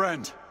than a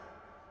friend.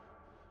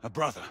 A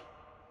brother.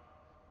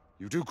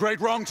 You do great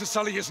wrong to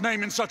sully his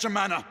name in such a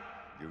manner.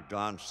 You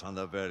dance on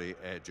the very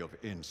edge of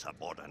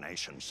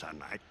insubordination, Sir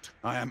Knight.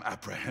 I am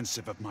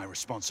apprehensive of my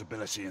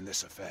responsibility in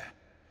this affair.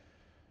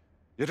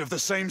 Yet if the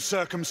same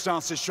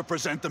circumstances should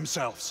present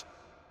themselves,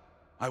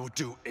 I would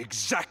do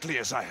exactly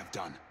as I have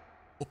done.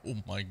 Oh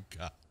my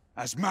God.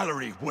 As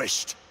Mallory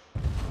wished.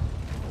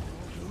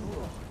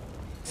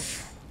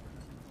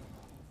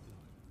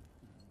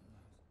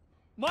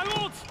 My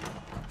lords!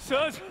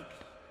 Sirs!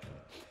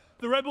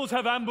 The rebels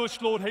have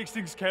ambushed Lord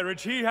Hastings'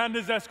 carriage. He and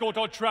his escort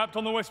are trapped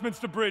on the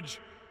Westminster Bridge.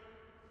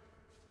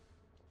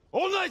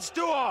 All knights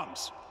to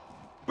arms!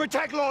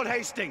 Protect Lord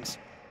Hastings!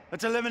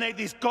 Let's eliminate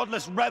these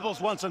godless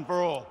rebels once and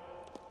for all.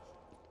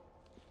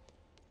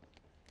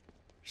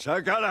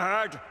 Sir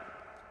Galahad,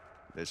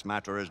 this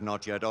matter is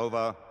not yet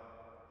over.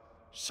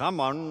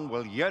 Someone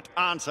will yet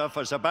answer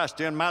for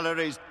Sebastian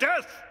Mallory's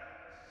death!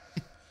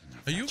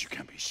 You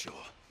can be sure.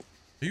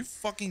 Are you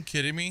fucking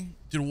kidding me?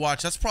 Dude,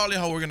 watch. That's probably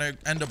how we're gonna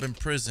end up in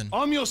prison.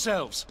 Arm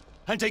yourselves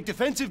and take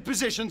defensive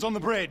positions on the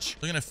bridge.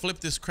 They're gonna flip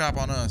this crap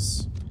on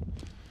us.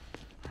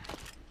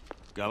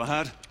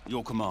 Galahad,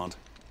 your command.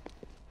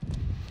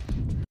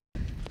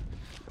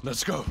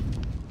 Let's go.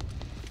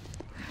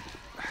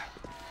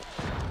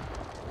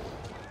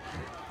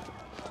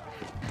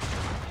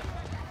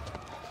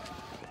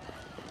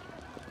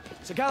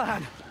 Sir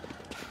Galahad,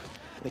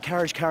 the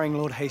carriage carrying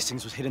Lord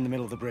Hastings was hit in the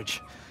middle of the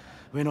bridge.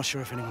 We're not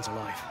sure if anyone's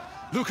alive.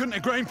 Lucan,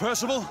 Igraine,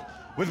 Percival,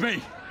 with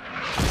me.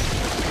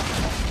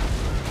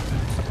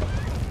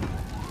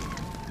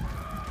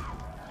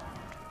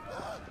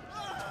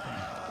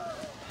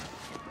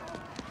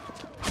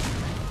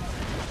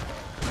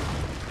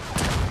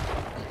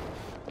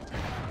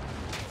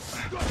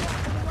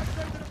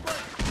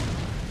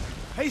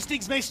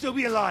 Hastings may still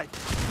be alive.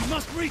 We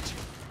must reach him.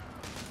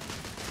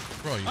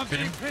 Bro, you I'm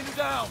kidding? being pinned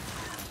down.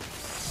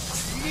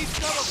 He needs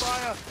cover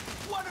fire.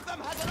 One of them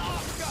has an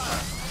arc gun.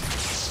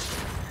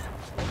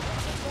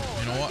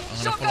 You know what?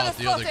 I'm gonna pull out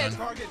the other gun.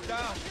 Target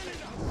down.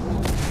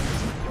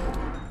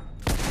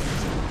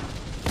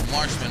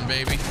 Marksman,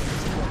 baby.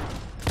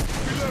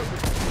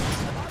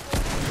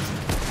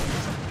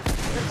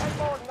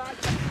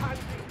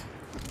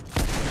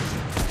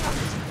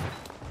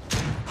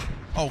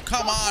 Oh,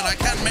 come on. I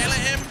can't melee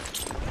him.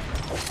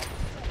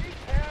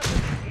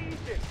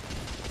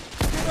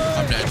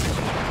 I'm dead.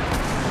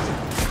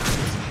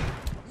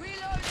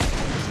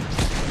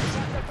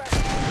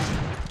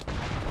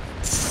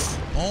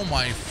 Oh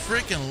my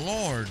freaking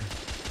lord.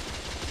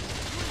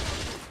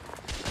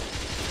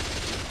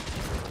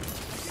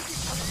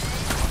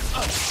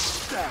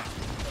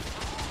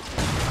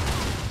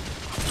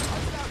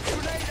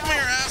 Come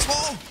here,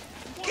 asshole.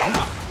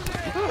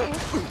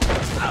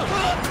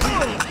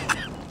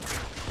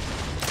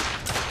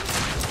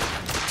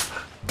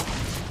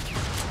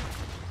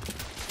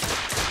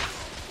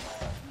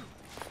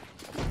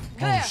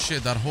 Oh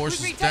shit, that horse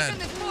is dead.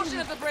 This portion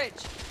of the bridge.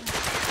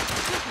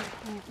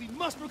 We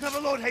must recover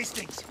Lord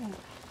Hastings.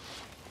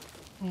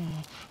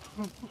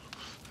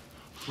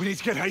 We need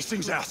to get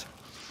Hastings out.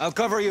 I'll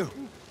cover you.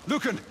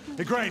 Lucan,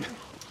 Igraine,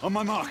 on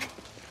my mark.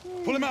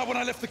 Pull him out when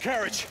I lift the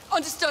carriage.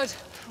 Understood.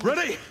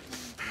 Ready?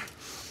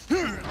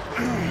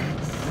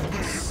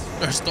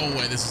 There's no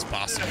way this is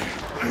possible.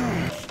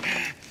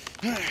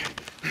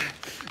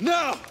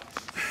 No!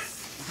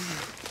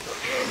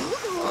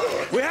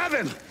 We have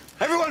him!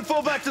 Everyone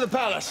fall back to the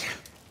palace.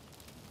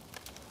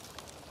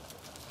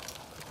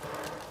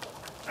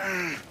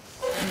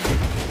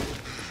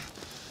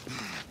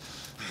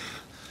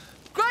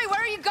 Gray,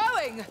 where are you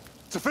going?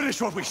 To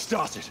finish what we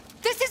started.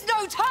 This is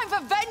no time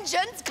for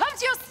vengeance. Come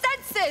to your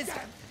senses.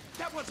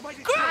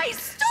 Gray,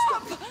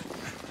 stop!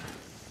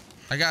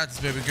 I got this,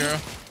 baby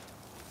girl.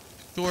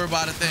 Don't worry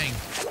about a thing.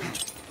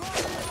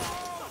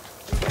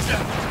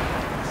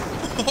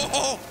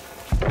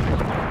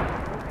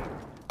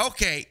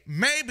 Okay,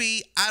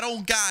 maybe I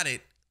don't got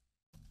it.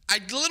 I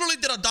literally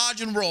did a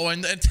dodge and roll,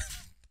 and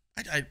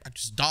I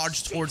just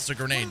dodged towards the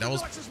grenade. That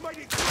was... You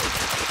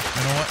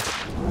know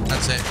what?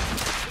 That's it.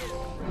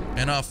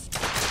 Enough.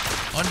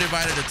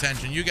 Undivided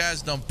attention. You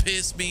guys don't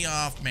piss me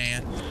off,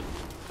 man.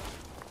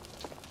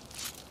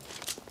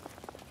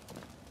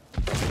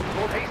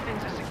 Lord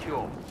Hastings is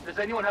secure. Does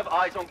anyone have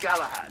eyes on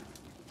Galahad?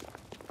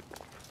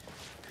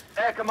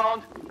 Air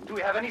Command, do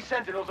we have any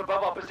sentinels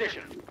above our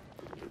position?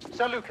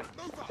 Sir Lucan,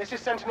 this is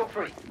Sentinel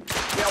 3. We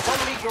are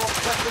 1 league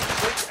north west of the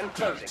bridge and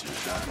closing.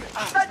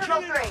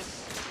 Sentinel 3,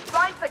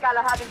 find Sir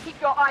Galahad and keep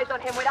your eyes on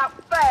him without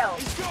fail.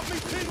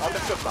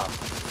 Understood, ma'am.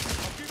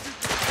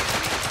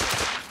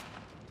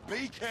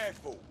 Be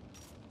careful.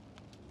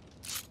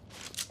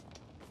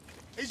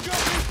 He's got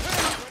me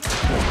pinned.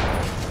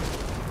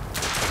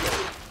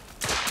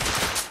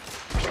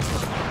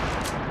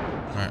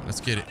 All right, let's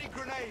get it.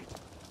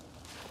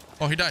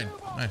 Oh, he died.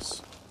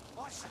 Nice.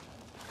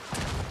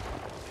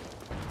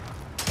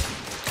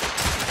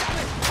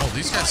 Oh,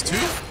 these guys too?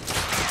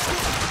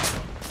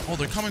 Oh,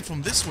 they're coming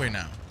from this way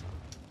now.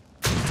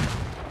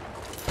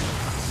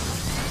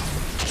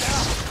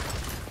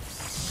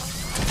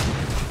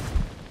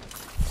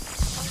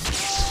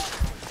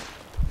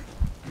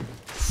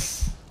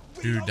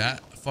 Dude,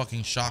 that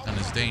fucking shotgun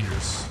is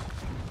dangerous.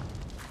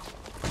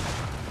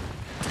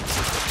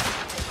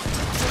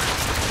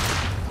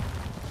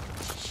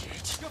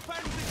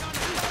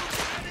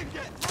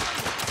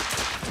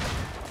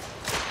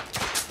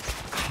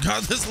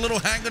 God, this little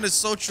handgun is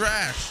so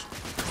trash.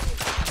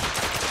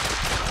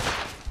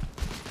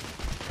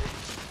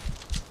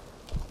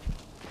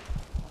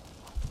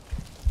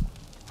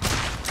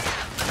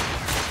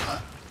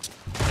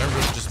 Did I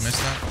really just miss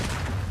that?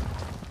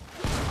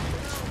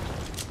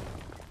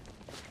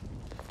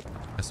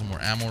 Got some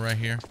more ammo right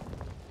here.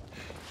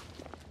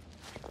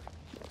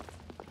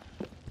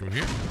 Through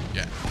here?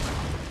 Yeah.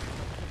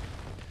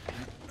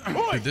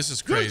 Dude, this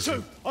is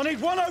crazy. I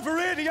need one over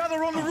here, the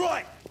other on the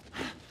right.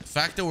 The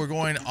fact that we're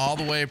going all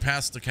the way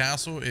past the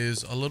castle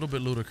is a little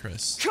bit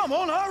ludicrous. Come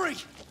on, hurry!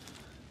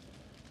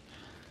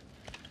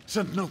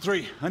 Sentinel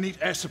 3, I need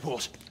air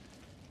support.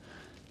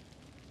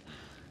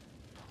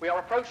 We are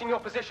approaching your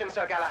position,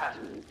 Sir Galahad.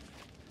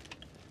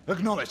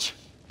 Acknowledge.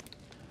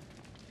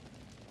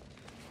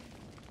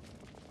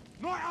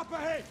 Right up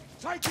ahead!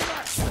 Take him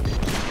back!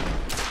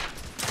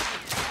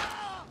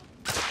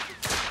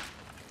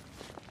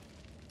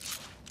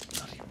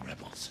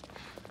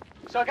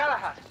 Sir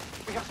Galahad,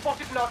 we have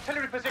spotted an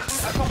artillery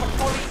position atop a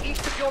trolley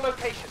east of your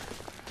location.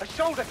 A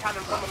shoulder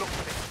cannon from the looks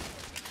of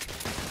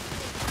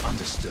it.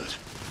 Understood.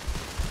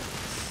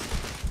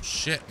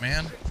 Shit,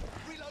 man.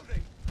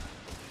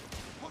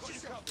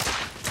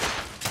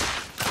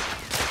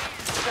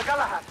 Sir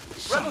Galahad,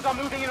 rebels are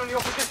moving in on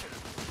your position.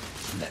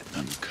 Let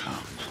them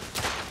come.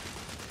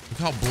 Look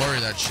how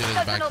blurry that shit is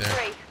back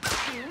there.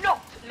 3, do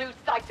not lose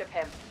sight of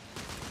him.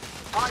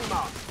 I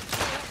mark.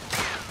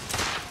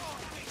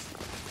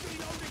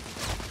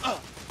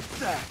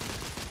 There.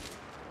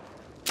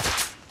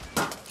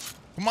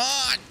 Come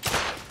on.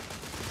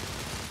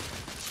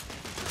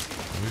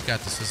 We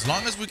got this. As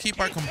long as we keep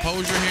our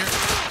composure here,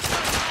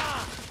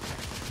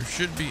 there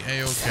should be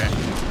a-okay.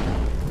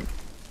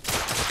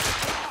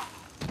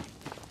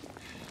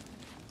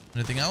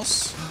 Anything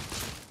else?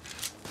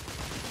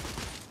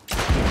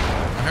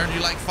 I heard you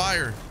like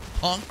fire,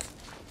 punk.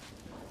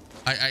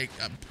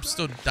 I'm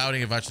still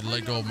doubting if I should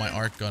let go of my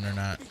arc gun or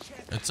not.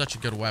 It's such a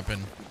good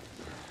weapon.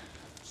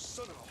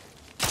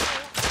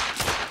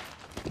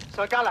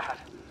 Sir Galahad,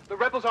 the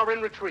rebels are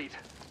in retreat.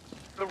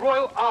 The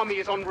Royal Army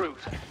is en route.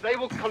 They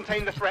will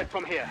contain the threat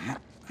from here.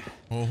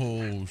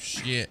 Oh,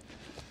 shit.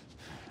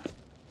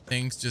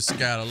 Things just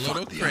got a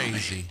little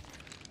crazy.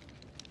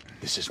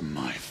 This is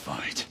my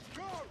fight.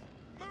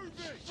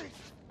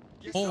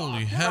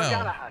 Holy Sir hell.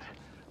 Galahad,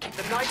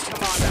 the Knight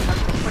Commander has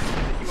requested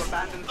that you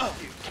abandon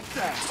pursuit.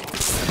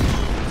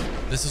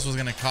 This is what's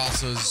gonna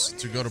cost us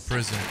to go to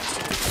prison.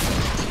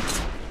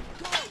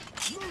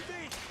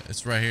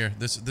 It's right here.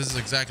 This is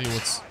exactly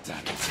what's...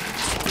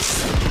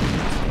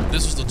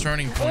 This was the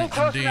turning All point,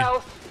 indeed.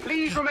 personnel,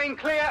 please remain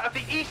clear of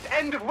the east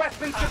end of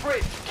Westminster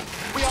Bridge.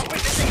 We are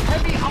witnessing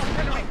heavy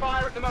artillery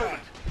fire at the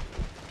moment.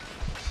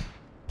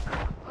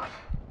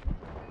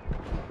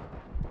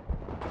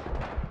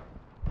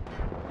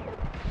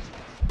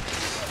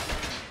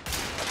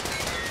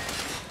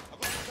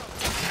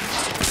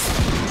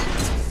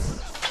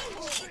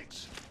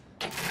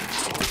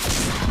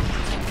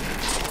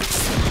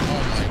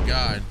 Oh my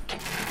god.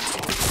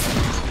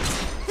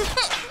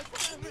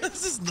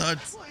 This is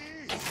nuts.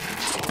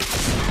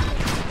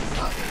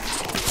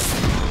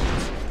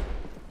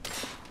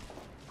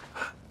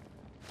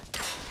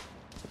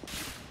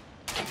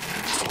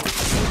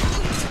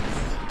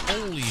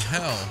 Holy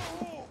hell.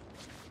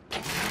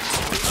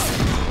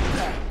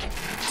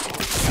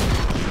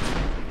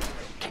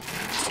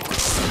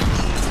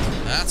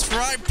 That's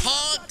right,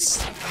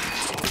 punks.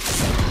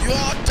 You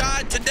all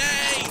died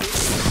today.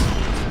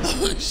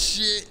 Oh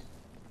shit.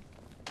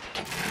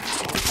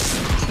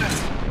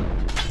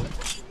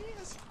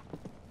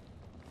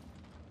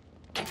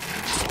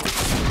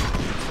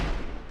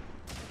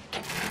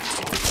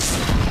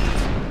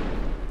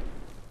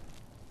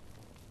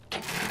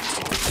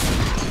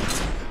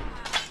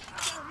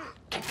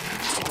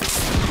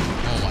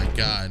 Oh my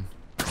god.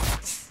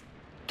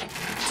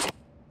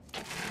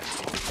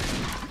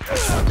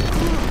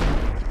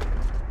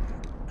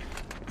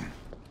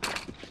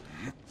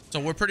 So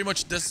we're pretty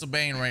much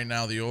disobeying right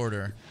now the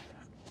order.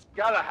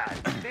 Galahad,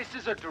 this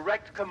is a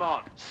direct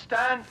command.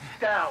 Stand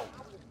down.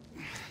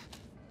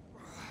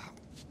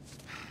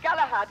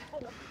 Galahad,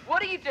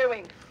 what are you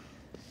doing?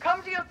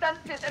 Come to your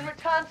senses and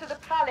return to the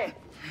palace.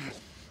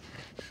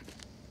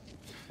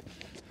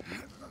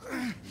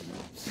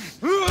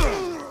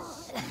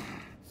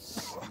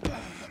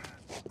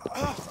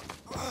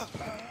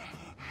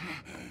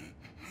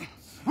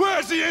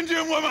 Where's the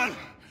Indian woman?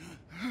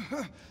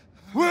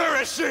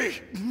 Where is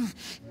she?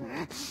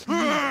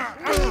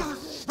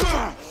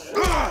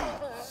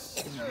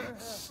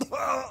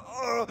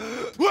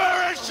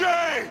 Where is she?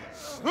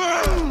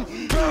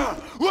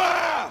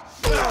 Where?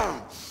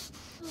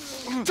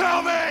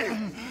 Tell me!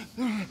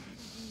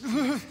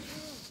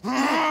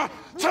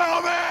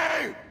 Tell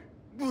me!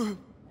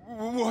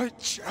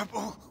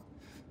 Whitechapel.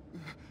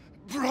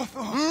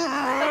 Brothel.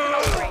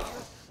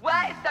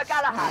 Where is Sir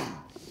Galahad?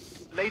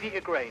 Lady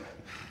Igraine,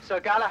 Sir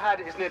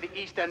Galahad is near the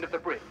east end of the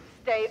bridge.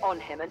 Stay on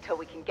him until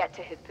we can get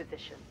to his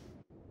position.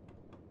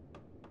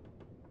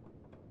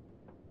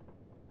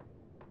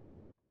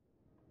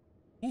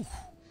 Ooh.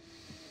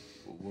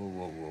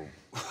 Whoa.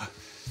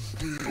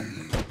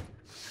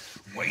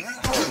 Wait.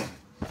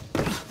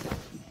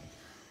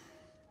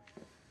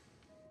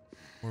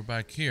 We're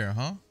back here,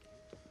 huh?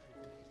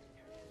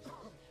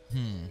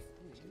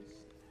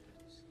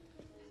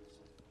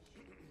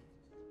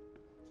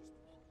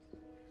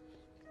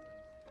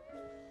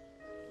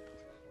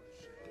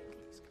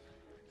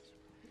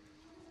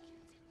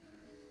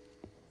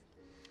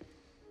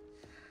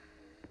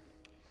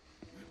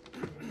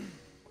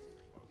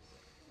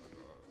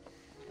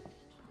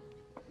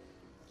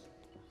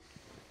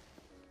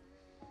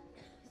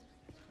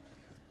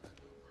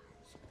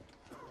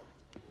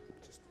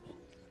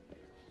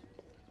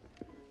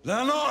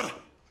 Leonard!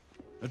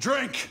 A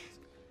drink!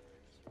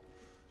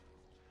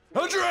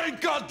 A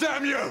drink,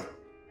 goddamn you!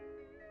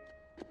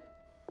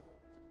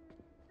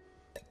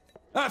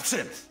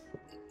 Absinthe!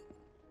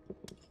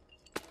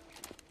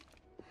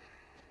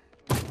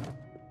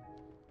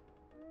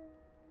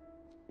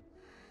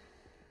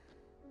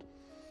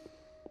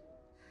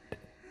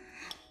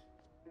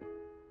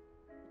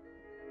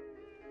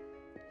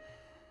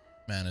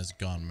 Man has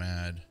gone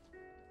mad.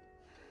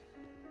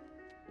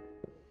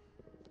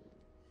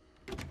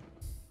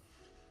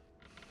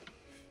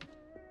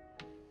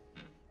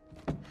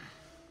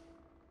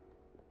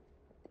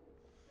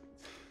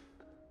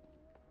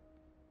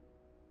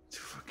 To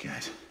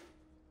forget.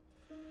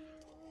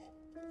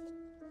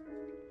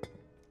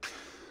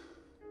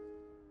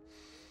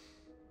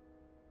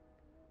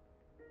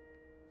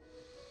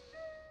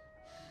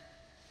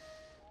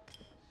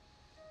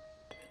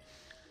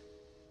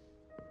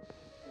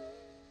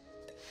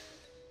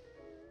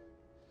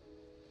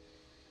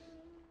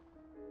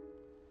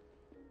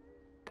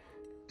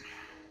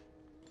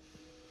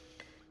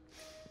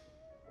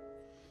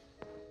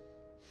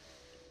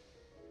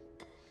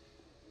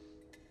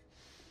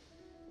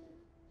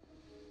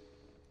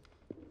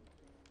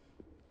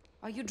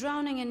 Are you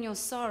drowning in your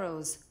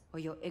sorrows or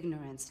your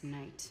ignorance,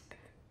 Knight?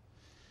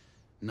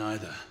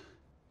 Neither.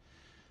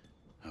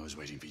 I was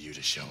waiting for you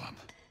to show up.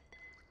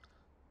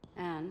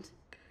 And?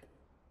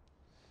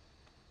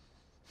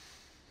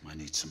 I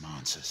need some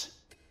answers.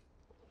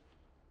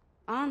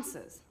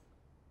 Answers?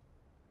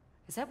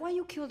 Is that why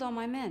you killed all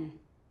my men?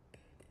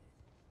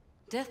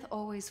 Death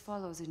always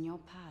follows in your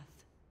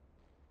path.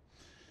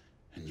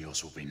 And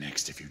yours will be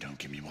next if you don't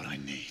give me what I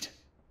need.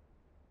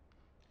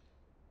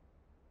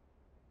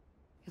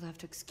 You'll have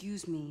to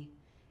excuse me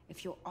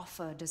if your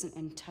offer doesn't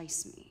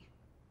entice me.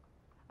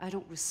 I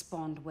don't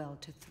respond well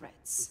to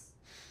threats.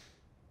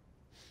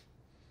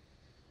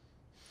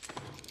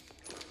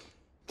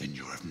 Then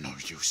you're of no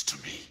use to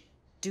me.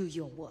 Do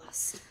your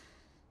worst.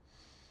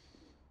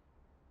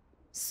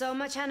 So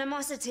much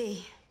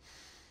animosity.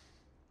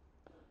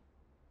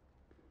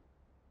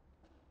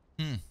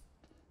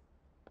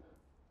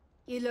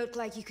 You look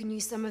like you can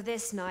use some of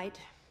this, Knight.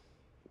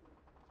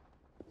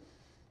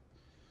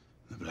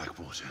 The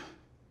Blackwater.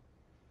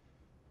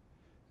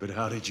 But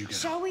how did you get...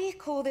 Shall we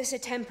call this a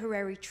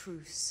temporary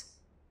truce?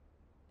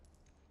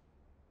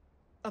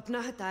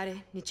 Apna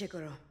hatare niche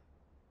karo.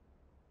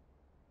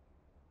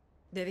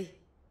 Devi.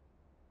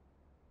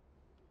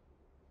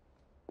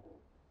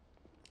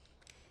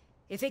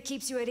 If it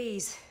keeps you at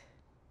ease,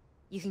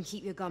 you can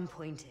keep your gun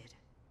pointed.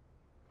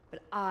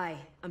 But I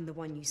am the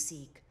one you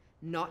seek,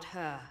 not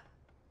her.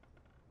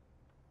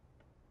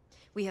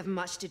 We have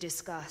much to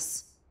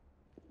discuss.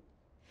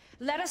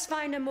 Let us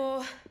find a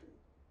more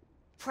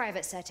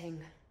private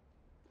setting.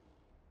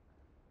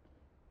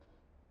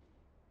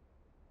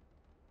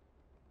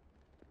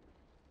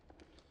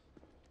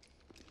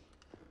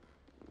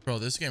 Bro,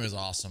 this game is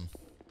awesome.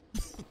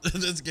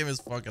 This game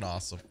is fucking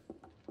awesome.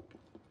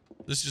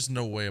 There's just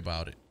no way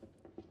about it.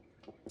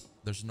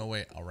 There's no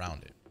way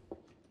around it.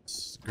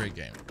 It's a great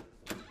game.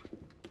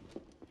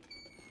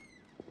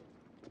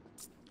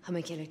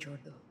 हमें अकेले छोड़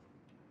दो.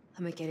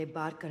 हमें अकेले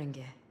बात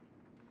करेंगे.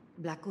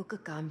 Blanco का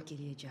काम के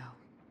लिए जाओ.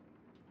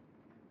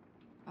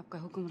 आपका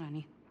हुक्म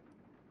रानी.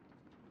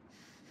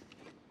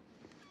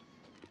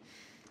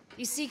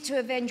 You seek to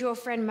avenge your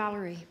friend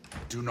Mallory.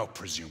 Do not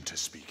presume to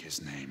speak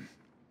his name.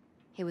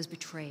 He was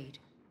betrayed.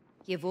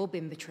 You've all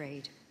been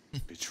betrayed.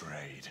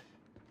 Betrayed?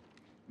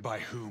 By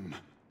whom?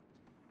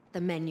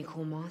 The men you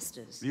call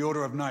masters. The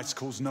Order of Knights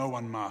calls no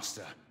one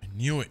master. I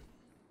knew it.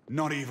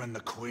 Not even the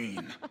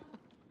Queen.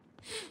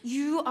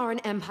 You are an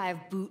empire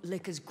of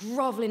bootlickers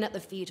groveling at the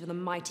feet of the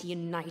mighty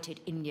United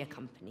India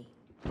Company.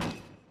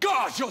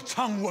 Guard your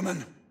tongue,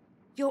 woman!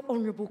 Your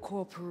honorable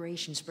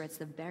corporation spreads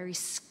the very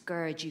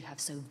scourge you have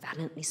so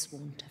valiantly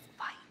sworn to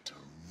fight.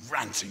 The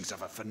rantings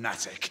of a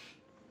fanatic.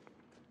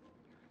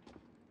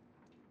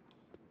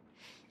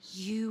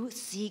 You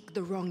seek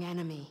the wrong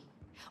enemy.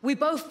 We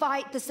both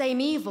fight the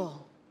same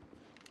evil.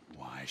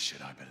 Why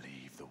should I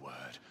believe the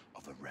word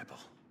of a rebel?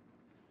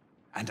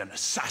 And an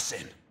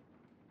assassin?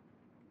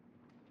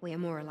 We are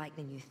more alike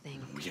than you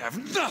think. We have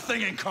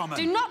nothing in common!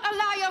 Do not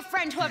allow your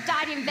friend to have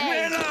died in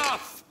vain!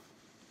 Enough!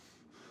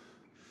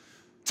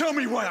 Tell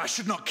me why I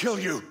should not kill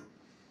you!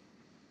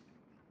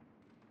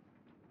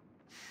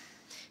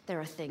 There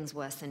are things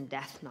worse than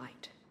death,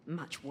 Knight.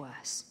 Much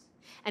worse.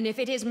 And if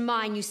it is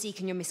mine you seek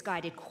in your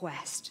misguided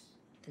quest,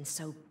 then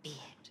so be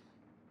it.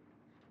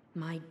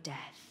 My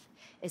death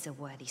is a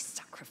worthy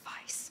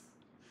sacrifice.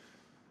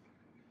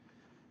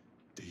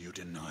 Do you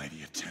deny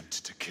the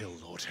attempt to kill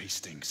Lord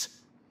Hastings?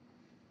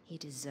 He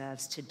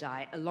deserves to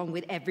die, along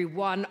with every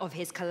one of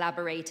his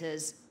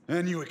collaborators.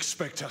 And you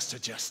expect us to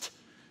just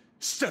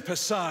step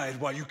aside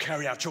while you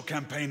carry out your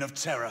campaign of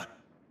terror?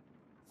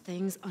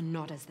 Things are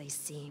not as they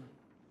seem.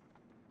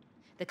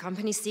 The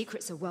company's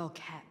secrets are well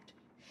kept,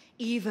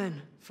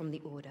 even from the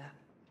Order.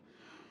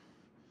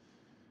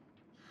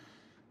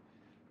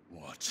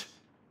 What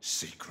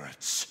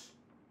secrets?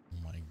 Oh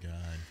my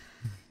god.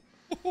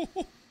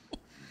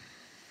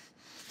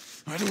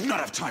 I do not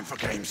have time for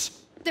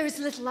games. There is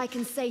little I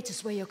can say to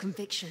sway your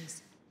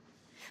convictions.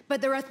 But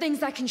there are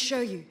things I can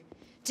show you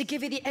to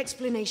give you the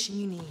explanation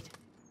you need.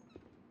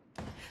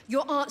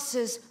 Your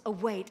answers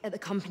await at the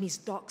company's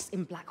docks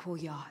in Blackwall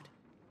Yard.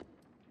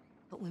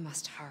 But we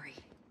must hurry.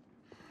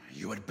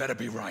 You had better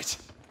be right.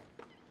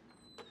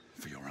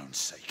 For your own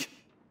sake.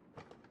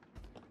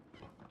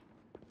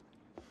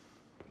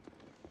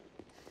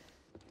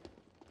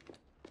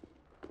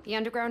 The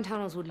underground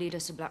tunnels would lead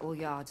us to Blackwall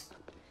Yards.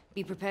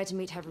 Be prepared to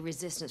meet heavy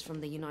resistance from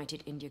the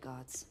United India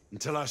Guards.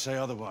 Until I say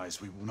otherwise,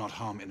 we will not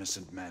harm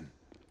innocent men.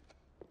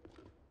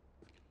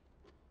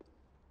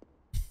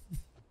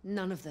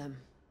 None of them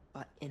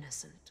are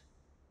innocent.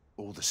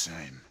 All the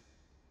same,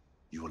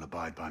 you will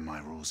abide by my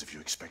rules if you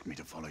expect me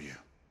to follow you.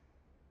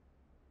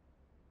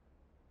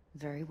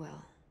 Very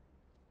well.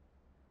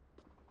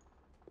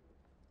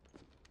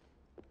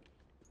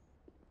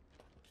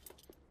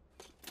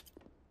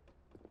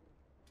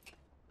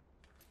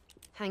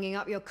 Hanging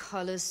up your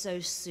colors so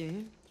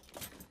soon?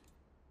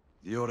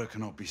 The Order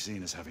cannot be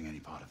seen as having any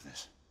part of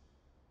this.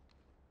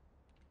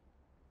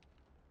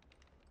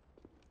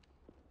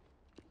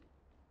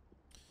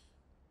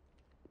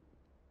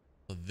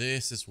 So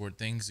this is where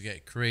things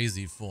get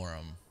crazy for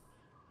him.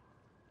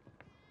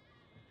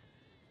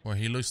 Where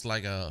he looks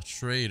like a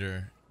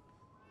traitor,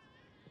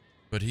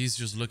 but he's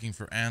just looking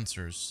for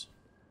answers.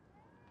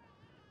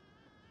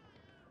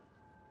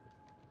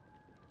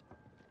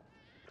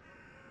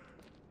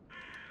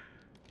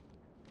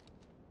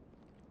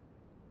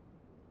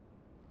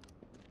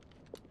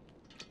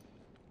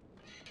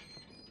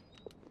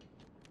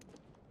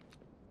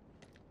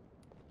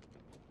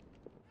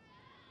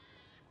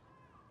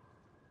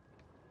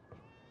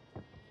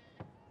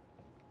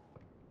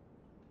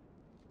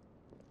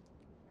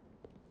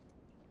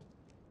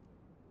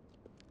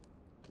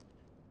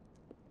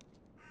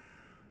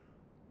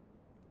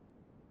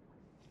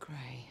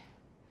 Gray.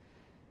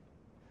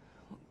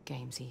 What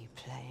games are you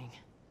playing?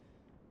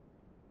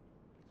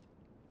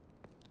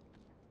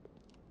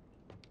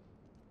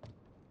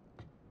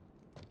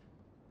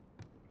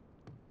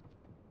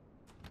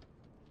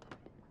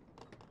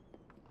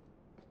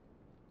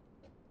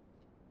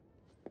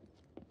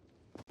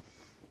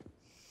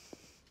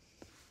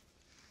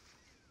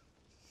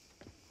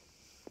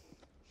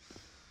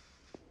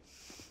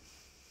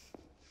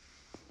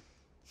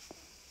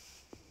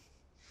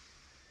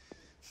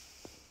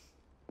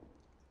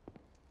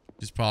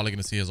 He's probably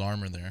going to see his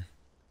armor there.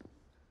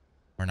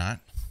 Or not.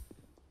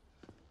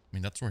 I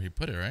mean, that's where he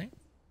put it, right?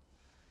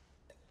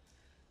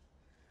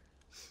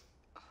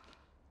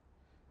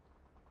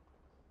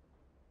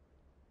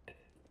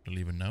 To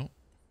leave a note.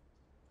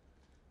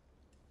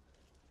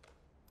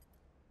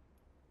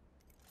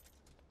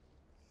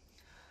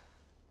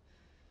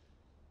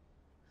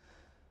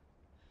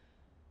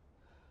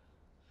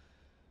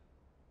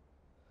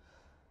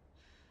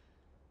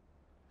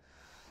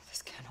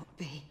 This cannot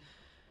be.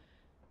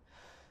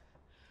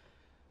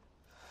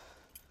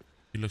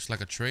 He looks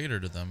like a traitor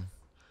to them.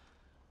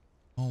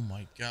 Oh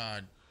my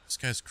god. This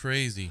guy's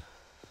crazy.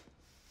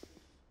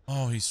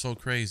 Oh, he's so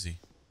crazy.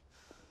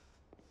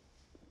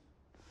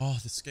 Oh,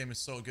 this game is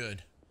so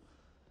good.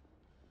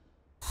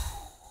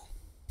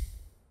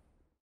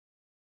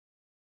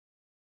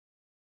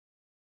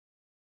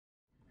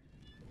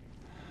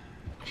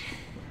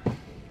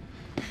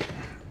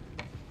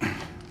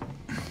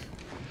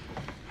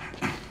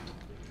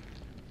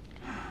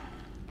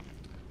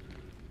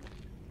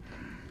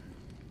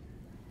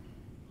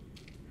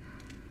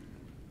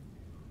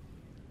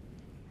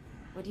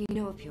 What do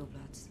you know of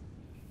purebloods?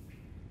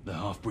 The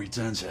half-breed's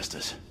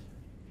ancestors.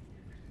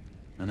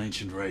 An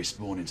ancient race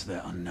born into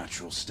their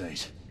unnatural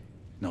state.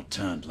 Not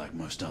turned like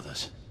most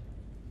others.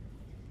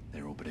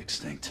 They're all but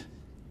extinct.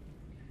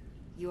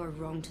 You are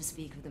wrong to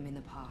speak of them in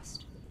the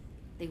past.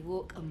 They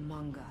walk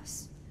among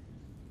us.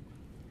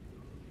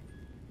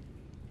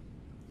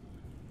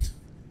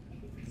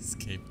 This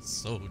game is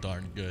so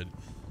darn good.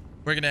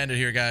 We're gonna end it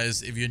here,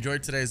 guys. If you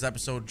enjoyed today's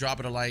episode,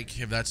 drop it a like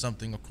if that's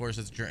something, of course,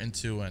 that you're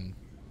into and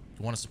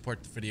you want to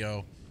support the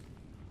video.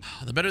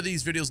 The better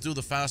these videos do,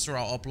 the faster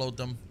I'll upload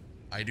them.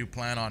 I do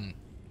plan on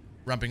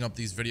ramping up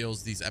these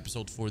videos, these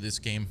episodes for this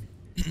game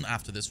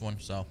after this one.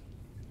 So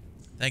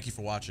thank you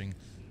for watching.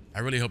 I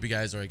really hope you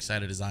guys are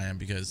excited as I am,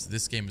 because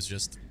this game is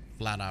just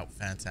flat out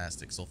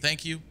fantastic. So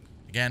thank you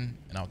again,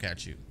 and I'll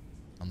catch you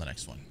on the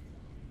next one.